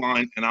little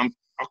airline, and I'll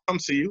come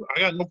see you. I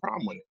got no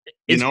problem with it.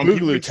 It's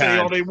Boogaloo time. Say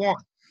all they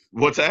want.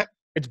 What's that?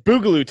 It's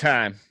Boogaloo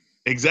time.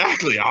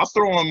 Exactly. I'll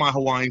throw on my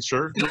Hawaiian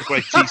shirt, look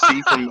like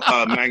TC from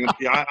Magnum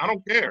PI. I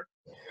don't care.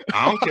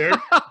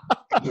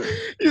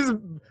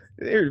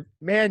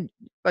 Man,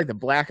 like the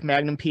black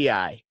Magnum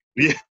PI.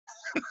 Yeah.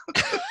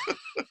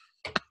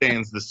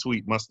 Stands the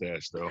sweet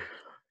mustache, though.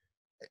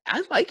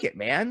 I like it,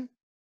 man.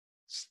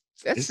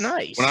 That's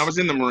nice. When I was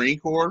in the Marine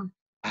Corps,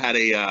 I had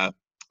a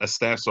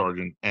staff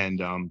sergeant,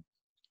 and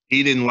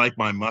he didn't like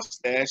my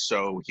mustache,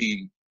 so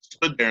he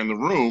stood there in the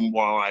room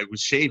while I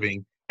was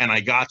shaving, and I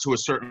got to a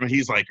certain.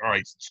 He's like, "All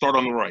right, start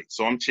on the right."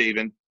 So I'm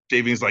shaving.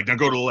 He's like, "Now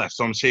go to the left."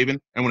 So I'm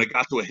shaving, and when it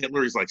got to a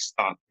Hitler, he's like,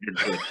 "Stop, you're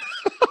good."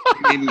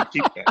 He made me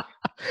keep that.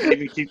 He made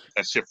me keep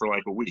that shit for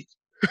like a week.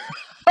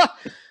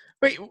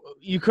 Wait,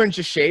 you couldn't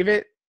just shave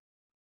it?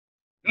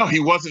 No, he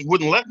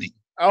wouldn't let me.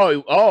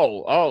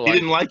 Oh. He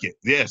didn't like it.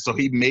 Yeah, so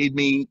he made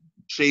me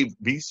shave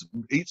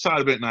each side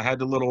of it, and I had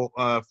the little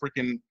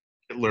freaking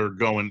Hitler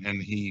going,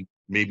 and he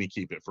made me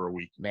keep it for a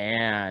week.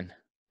 Man.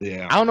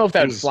 Yeah. I don't know if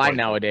that would fly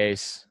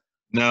nowadays.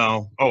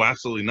 No. Oh,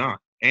 absolutely not.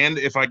 And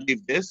if I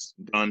gave this,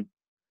 done.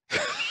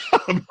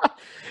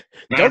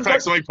 Matter of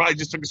fact, somebody probably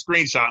just took a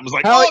screenshot and was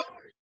like, "Oh,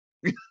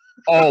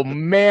 oh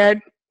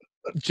man,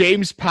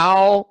 James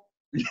Powell,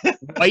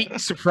 white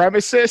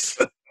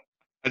supremacist."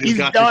 I just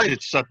got this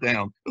shit shut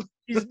down.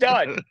 He's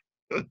done.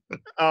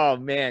 Oh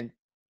man,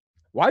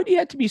 why do you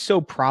have to be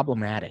so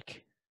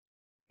problematic?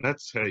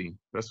 That's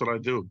what I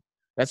do.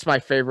 That's my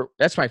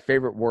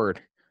favorite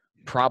word.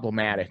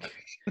 Problematic.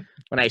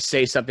 When I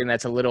say something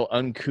that's a little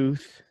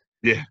uncouth,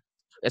 Yeah,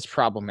 That's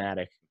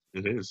problematic.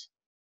 it is.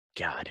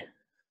 God.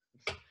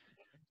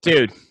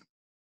 Dude.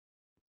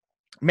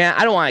 Man,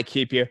 I don't want to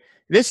keep you.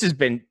 This has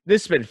been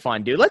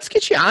fun, dude. Let's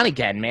get you on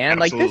again,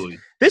 man. Absolutely. Like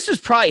this is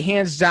probably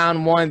hands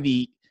down one of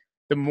the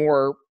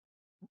more,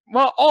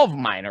 well, all of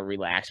mine are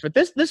relaxed, but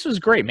this was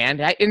great, man.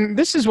 And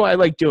this is why I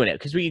like doing it,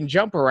 because we can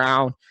jump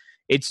around.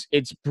 It's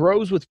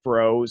bros with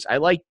bros. I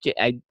like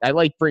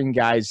bringing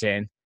guys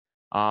in,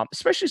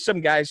 especially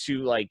some guys who,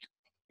 like,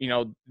 you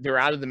know, they're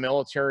out of the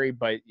military,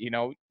 but you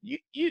know,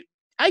 you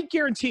I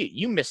guarantee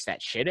you miss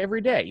that shit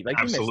every day. Like,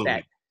 Absolutely. you miss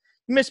that.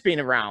 You miss being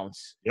around.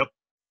 Yep.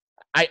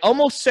 I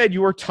almost said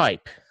your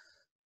type.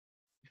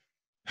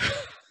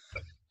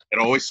 It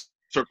always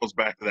circles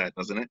back to that,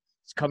 doesn't it?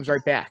 It comes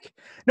right back.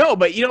 No,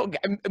 but you know,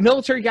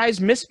 military guys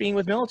miss being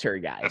with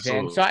military guys.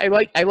 Absolutely. And so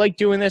I like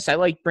doing this. I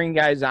like bringing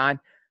guys on.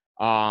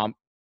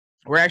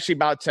 We're actually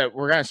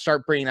we're going to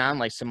start bringing on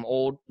like some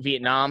old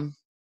Vietnam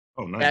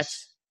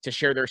vets to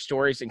share their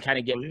stories and kind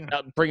of get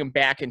bring them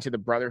back into the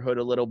brotherhood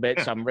a little bit.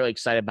 So I'm really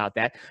excited about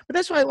that. But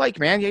that's what I like,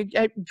 man.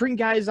 I bring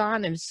guys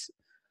on and it's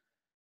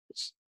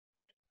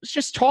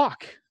just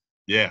talk.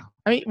 Yeah.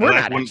 I mean, we're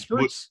not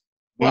experts.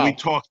 When we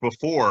talked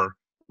before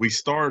we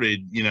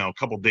started, you know, a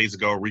couple of days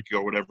ago, a week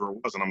ago, whatever it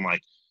was, and I'm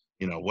like,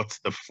 you know, what's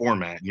the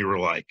format? And you were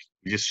like,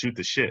 you just shoot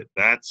the shit.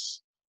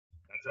 That's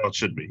how it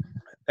should be.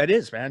 It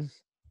is, man.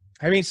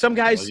 I mean, some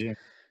guys,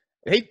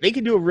 they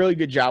can do a really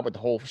good job with the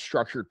whole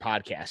structured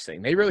podcast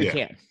thing. They really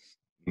can.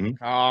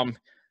 Mm-hmm.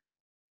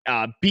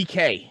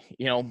 BK,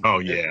 you know. Oh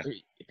yeah,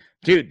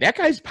 dude, that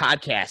guy's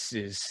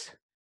podcast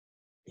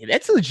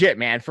that's legit,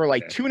 man. For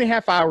like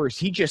 2.5 hours,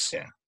 he just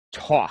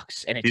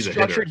talks, and it's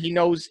structured. He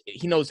knows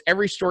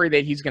every story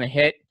that he's going to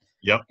hit.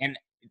 Yep. And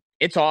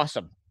it's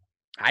awesome.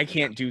 I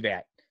can't do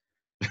that.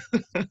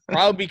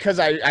 Probably because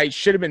I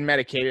should have been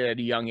medicated at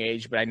a young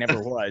age, but I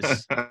never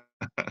was.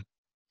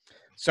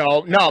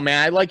 So no,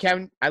 man, I like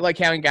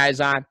having guys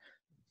on,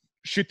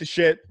 shoot the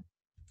shit,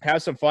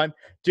 have some fun,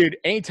 dude.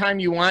 Anytime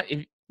you want.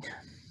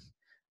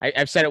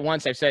 I've said it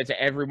once. I've said it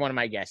to every one of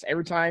my guests.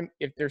 Every time,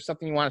 if there's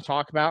something you want to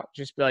talk about,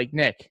 just be like,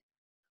 Nick,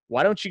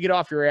 why don't you get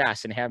off your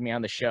ass and have me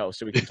on the show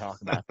so we can talk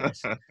about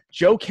this?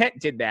 Joe Kent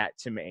did that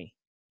to me.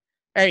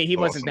 I mean, he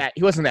wasn't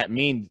that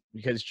mean,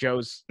 because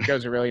Joe's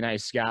a really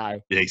nice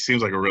guy. Yeah, he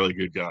seems like a really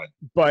good guy.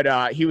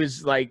 But he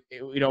was like,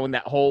 you know, when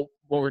the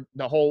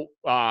whole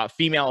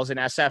females in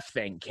SF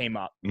thing came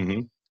up,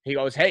 he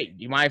goes, "Hey, do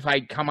you mind if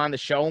I come on the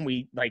show and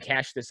we like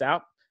hash this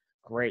out?"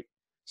 Great.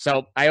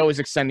 So I always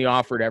extend the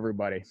offer to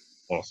everybody.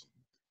 Awesome,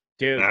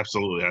 dude.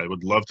 Absolutely, I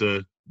would love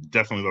to.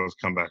 Definitely, let us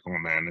come back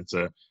on, man.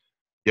 You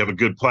have a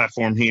good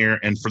platform here,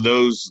 and for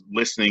those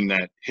listening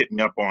that hit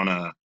me up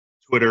on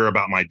Twitter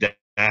about my dad,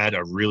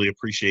 I really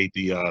appreciate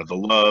the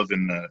love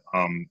and the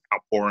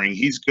outpouring.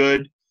 He's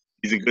good.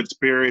 He's in good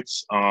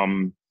spirits.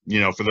 You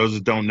know, for those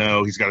that don't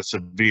know, he's got a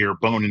severe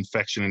bone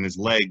infection in his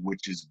leg,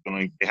 which is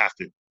they have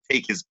to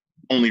take his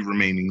only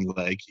remaining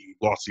leg. He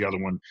lost the other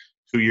one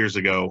 2 years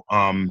ago.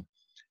 And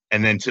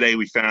then today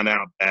we found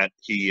out that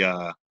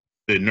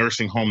the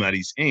nursing home that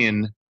he's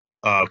in,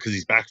 because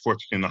he's back and forth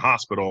in the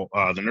hospital,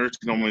 the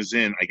nursing home was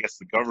in, I guess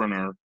the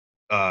governor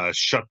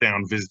shut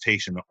down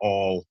visitation to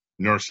all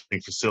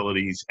nursing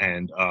facilities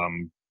and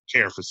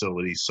care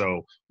facilities.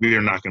 So we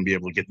are not going to be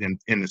able to get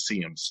in to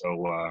see him. So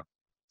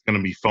it's going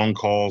to be phone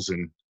calls,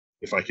 and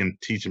if I can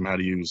teach him how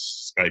to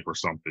use Skype or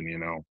something, you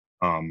know.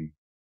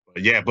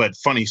 But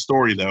funny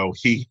story though,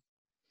 he,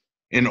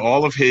 in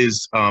all of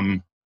his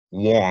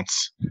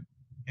wants,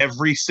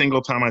 every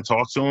single time I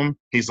talk to him,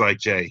 he's like,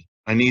 Jay,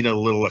 I need a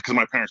little, because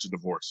my parents are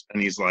divorced,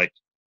 and he's like,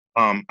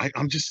 I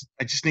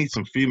just need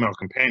some female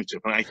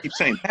companionship. And I keep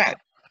saying, Dad,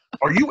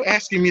 are you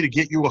asking me to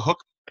get you a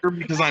hooker?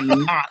 Because I'm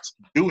not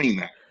doing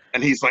that.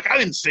 And he's like, I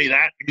didn't say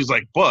that. He's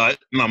like, but,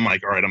 and I'm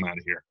like, all right, I'm out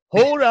of here.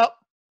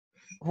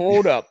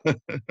 Hold up.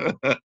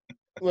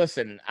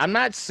 Listen, I'm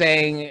not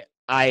saying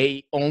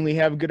I only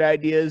have good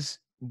ideas,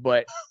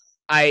 but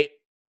I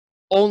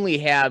only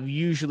have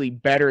usually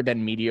better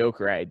than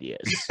mediocre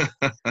ideas.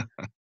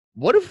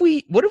 What if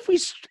we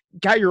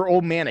got your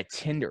old man a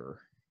Tinder?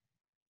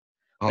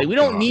 Like, we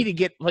don't need to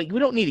get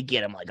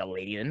him like a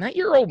lady tonight.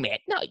 Your old man,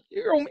 no,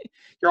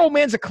 your old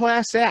man's a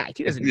class act.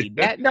 He doesn't need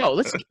that. No,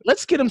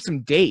 let's get him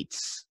some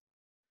dates.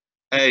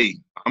 Hey,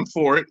 I'm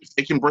for it. If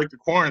they can break the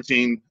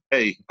quarantine,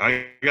 hey,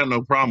 I got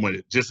no problem with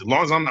it. Just as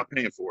long as I'm not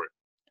paying for it.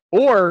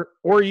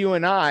 Or you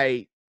and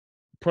I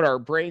put our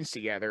brains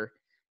together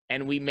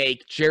and we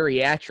make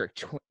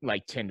geriatric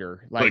like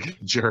Tinder, like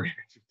geriatric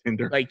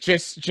Tinder, like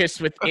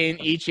just within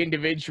each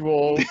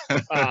individual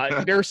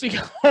nursing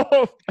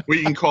home.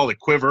 We can call it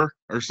Quiver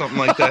or something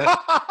like that.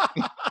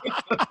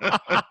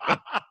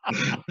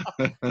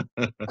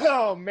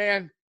 Oh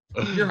man,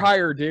 you're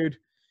hired, dude.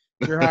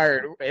 You're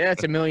hired.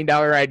 That's $1 million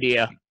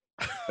idea.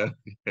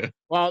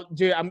 Well,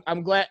 dude,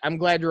 I'm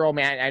glad you're old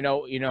man. I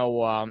know, you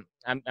know,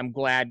 I'm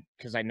glad,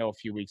 because I know a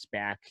few weeks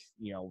back,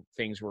 you know,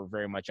 things were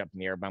very much up in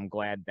the air, but I'm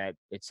glad that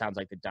it sounds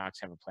like the docs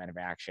have a plan of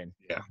action.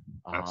 Yeah,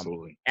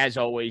 absolutely. As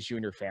always, you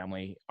and your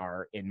family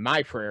are in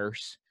my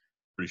prayers.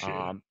 Appreciate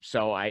it.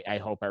 So I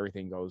hope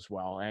everything goes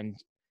well. And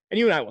And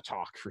you and I will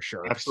talk for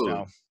sure. Absolutely.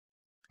 So,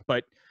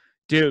 but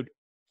dude,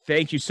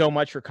 thank you so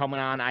much for coming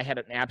on. I had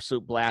an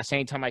absolute blast.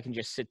 Anytime I can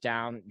just sit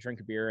down, drink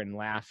a beer, and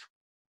laugh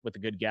with a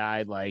good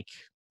guy, like,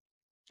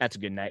 that's a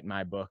good night in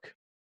my book.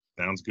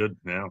 Sounds good.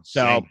 Yeah.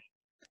 So, same.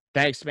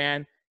 thanks,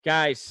 man.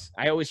 Guys,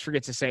 I always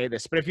forget to say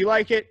this, but if you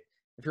like it,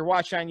 if you're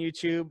watching on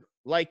YouTube,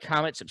 like,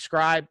 comment,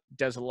 subscribe. It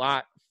does a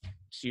lot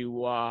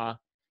to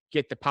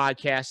get the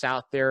podcast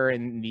out there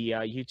in the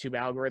YouTube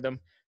algorithm.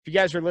 If you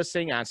guys are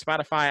listening on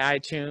Spotify,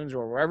 iTunes,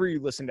 or wherever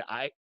you listen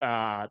to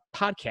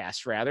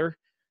podcasts, rather,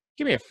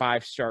 give me a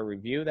 5-star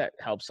review. That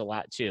helps a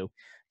lot too,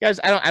 guys.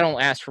 I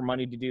don't ask for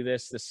money to do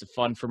this. This is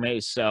fun for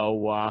me,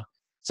 so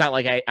it's not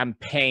like I'm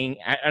paying.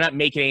 I'm not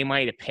making any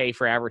money to pay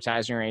for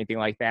advertising or anything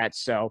like that.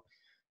 So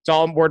it's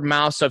all word of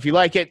mouth. So if you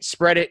like it,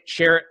 spread it,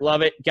 share it,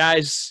 love it,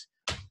 guys.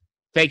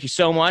 Thank you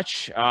so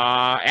much.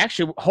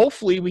 Actually,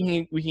 hopefully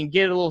we can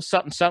get a little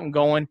something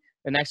going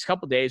the next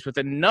couple of days with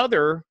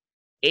another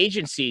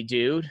agency,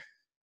 dude.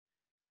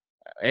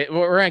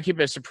 We're gonna keep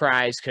it a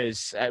surprise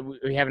because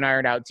we haven't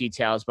ironed out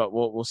details, but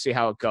we'll see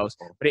how it goes.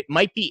 But it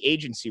might be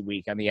agency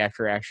week on the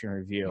After Action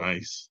Review.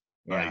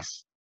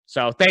 Nice.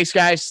 So thanks,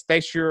 guys.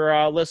 Thanks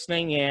for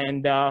listening,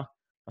 and I'll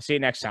see you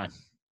next time.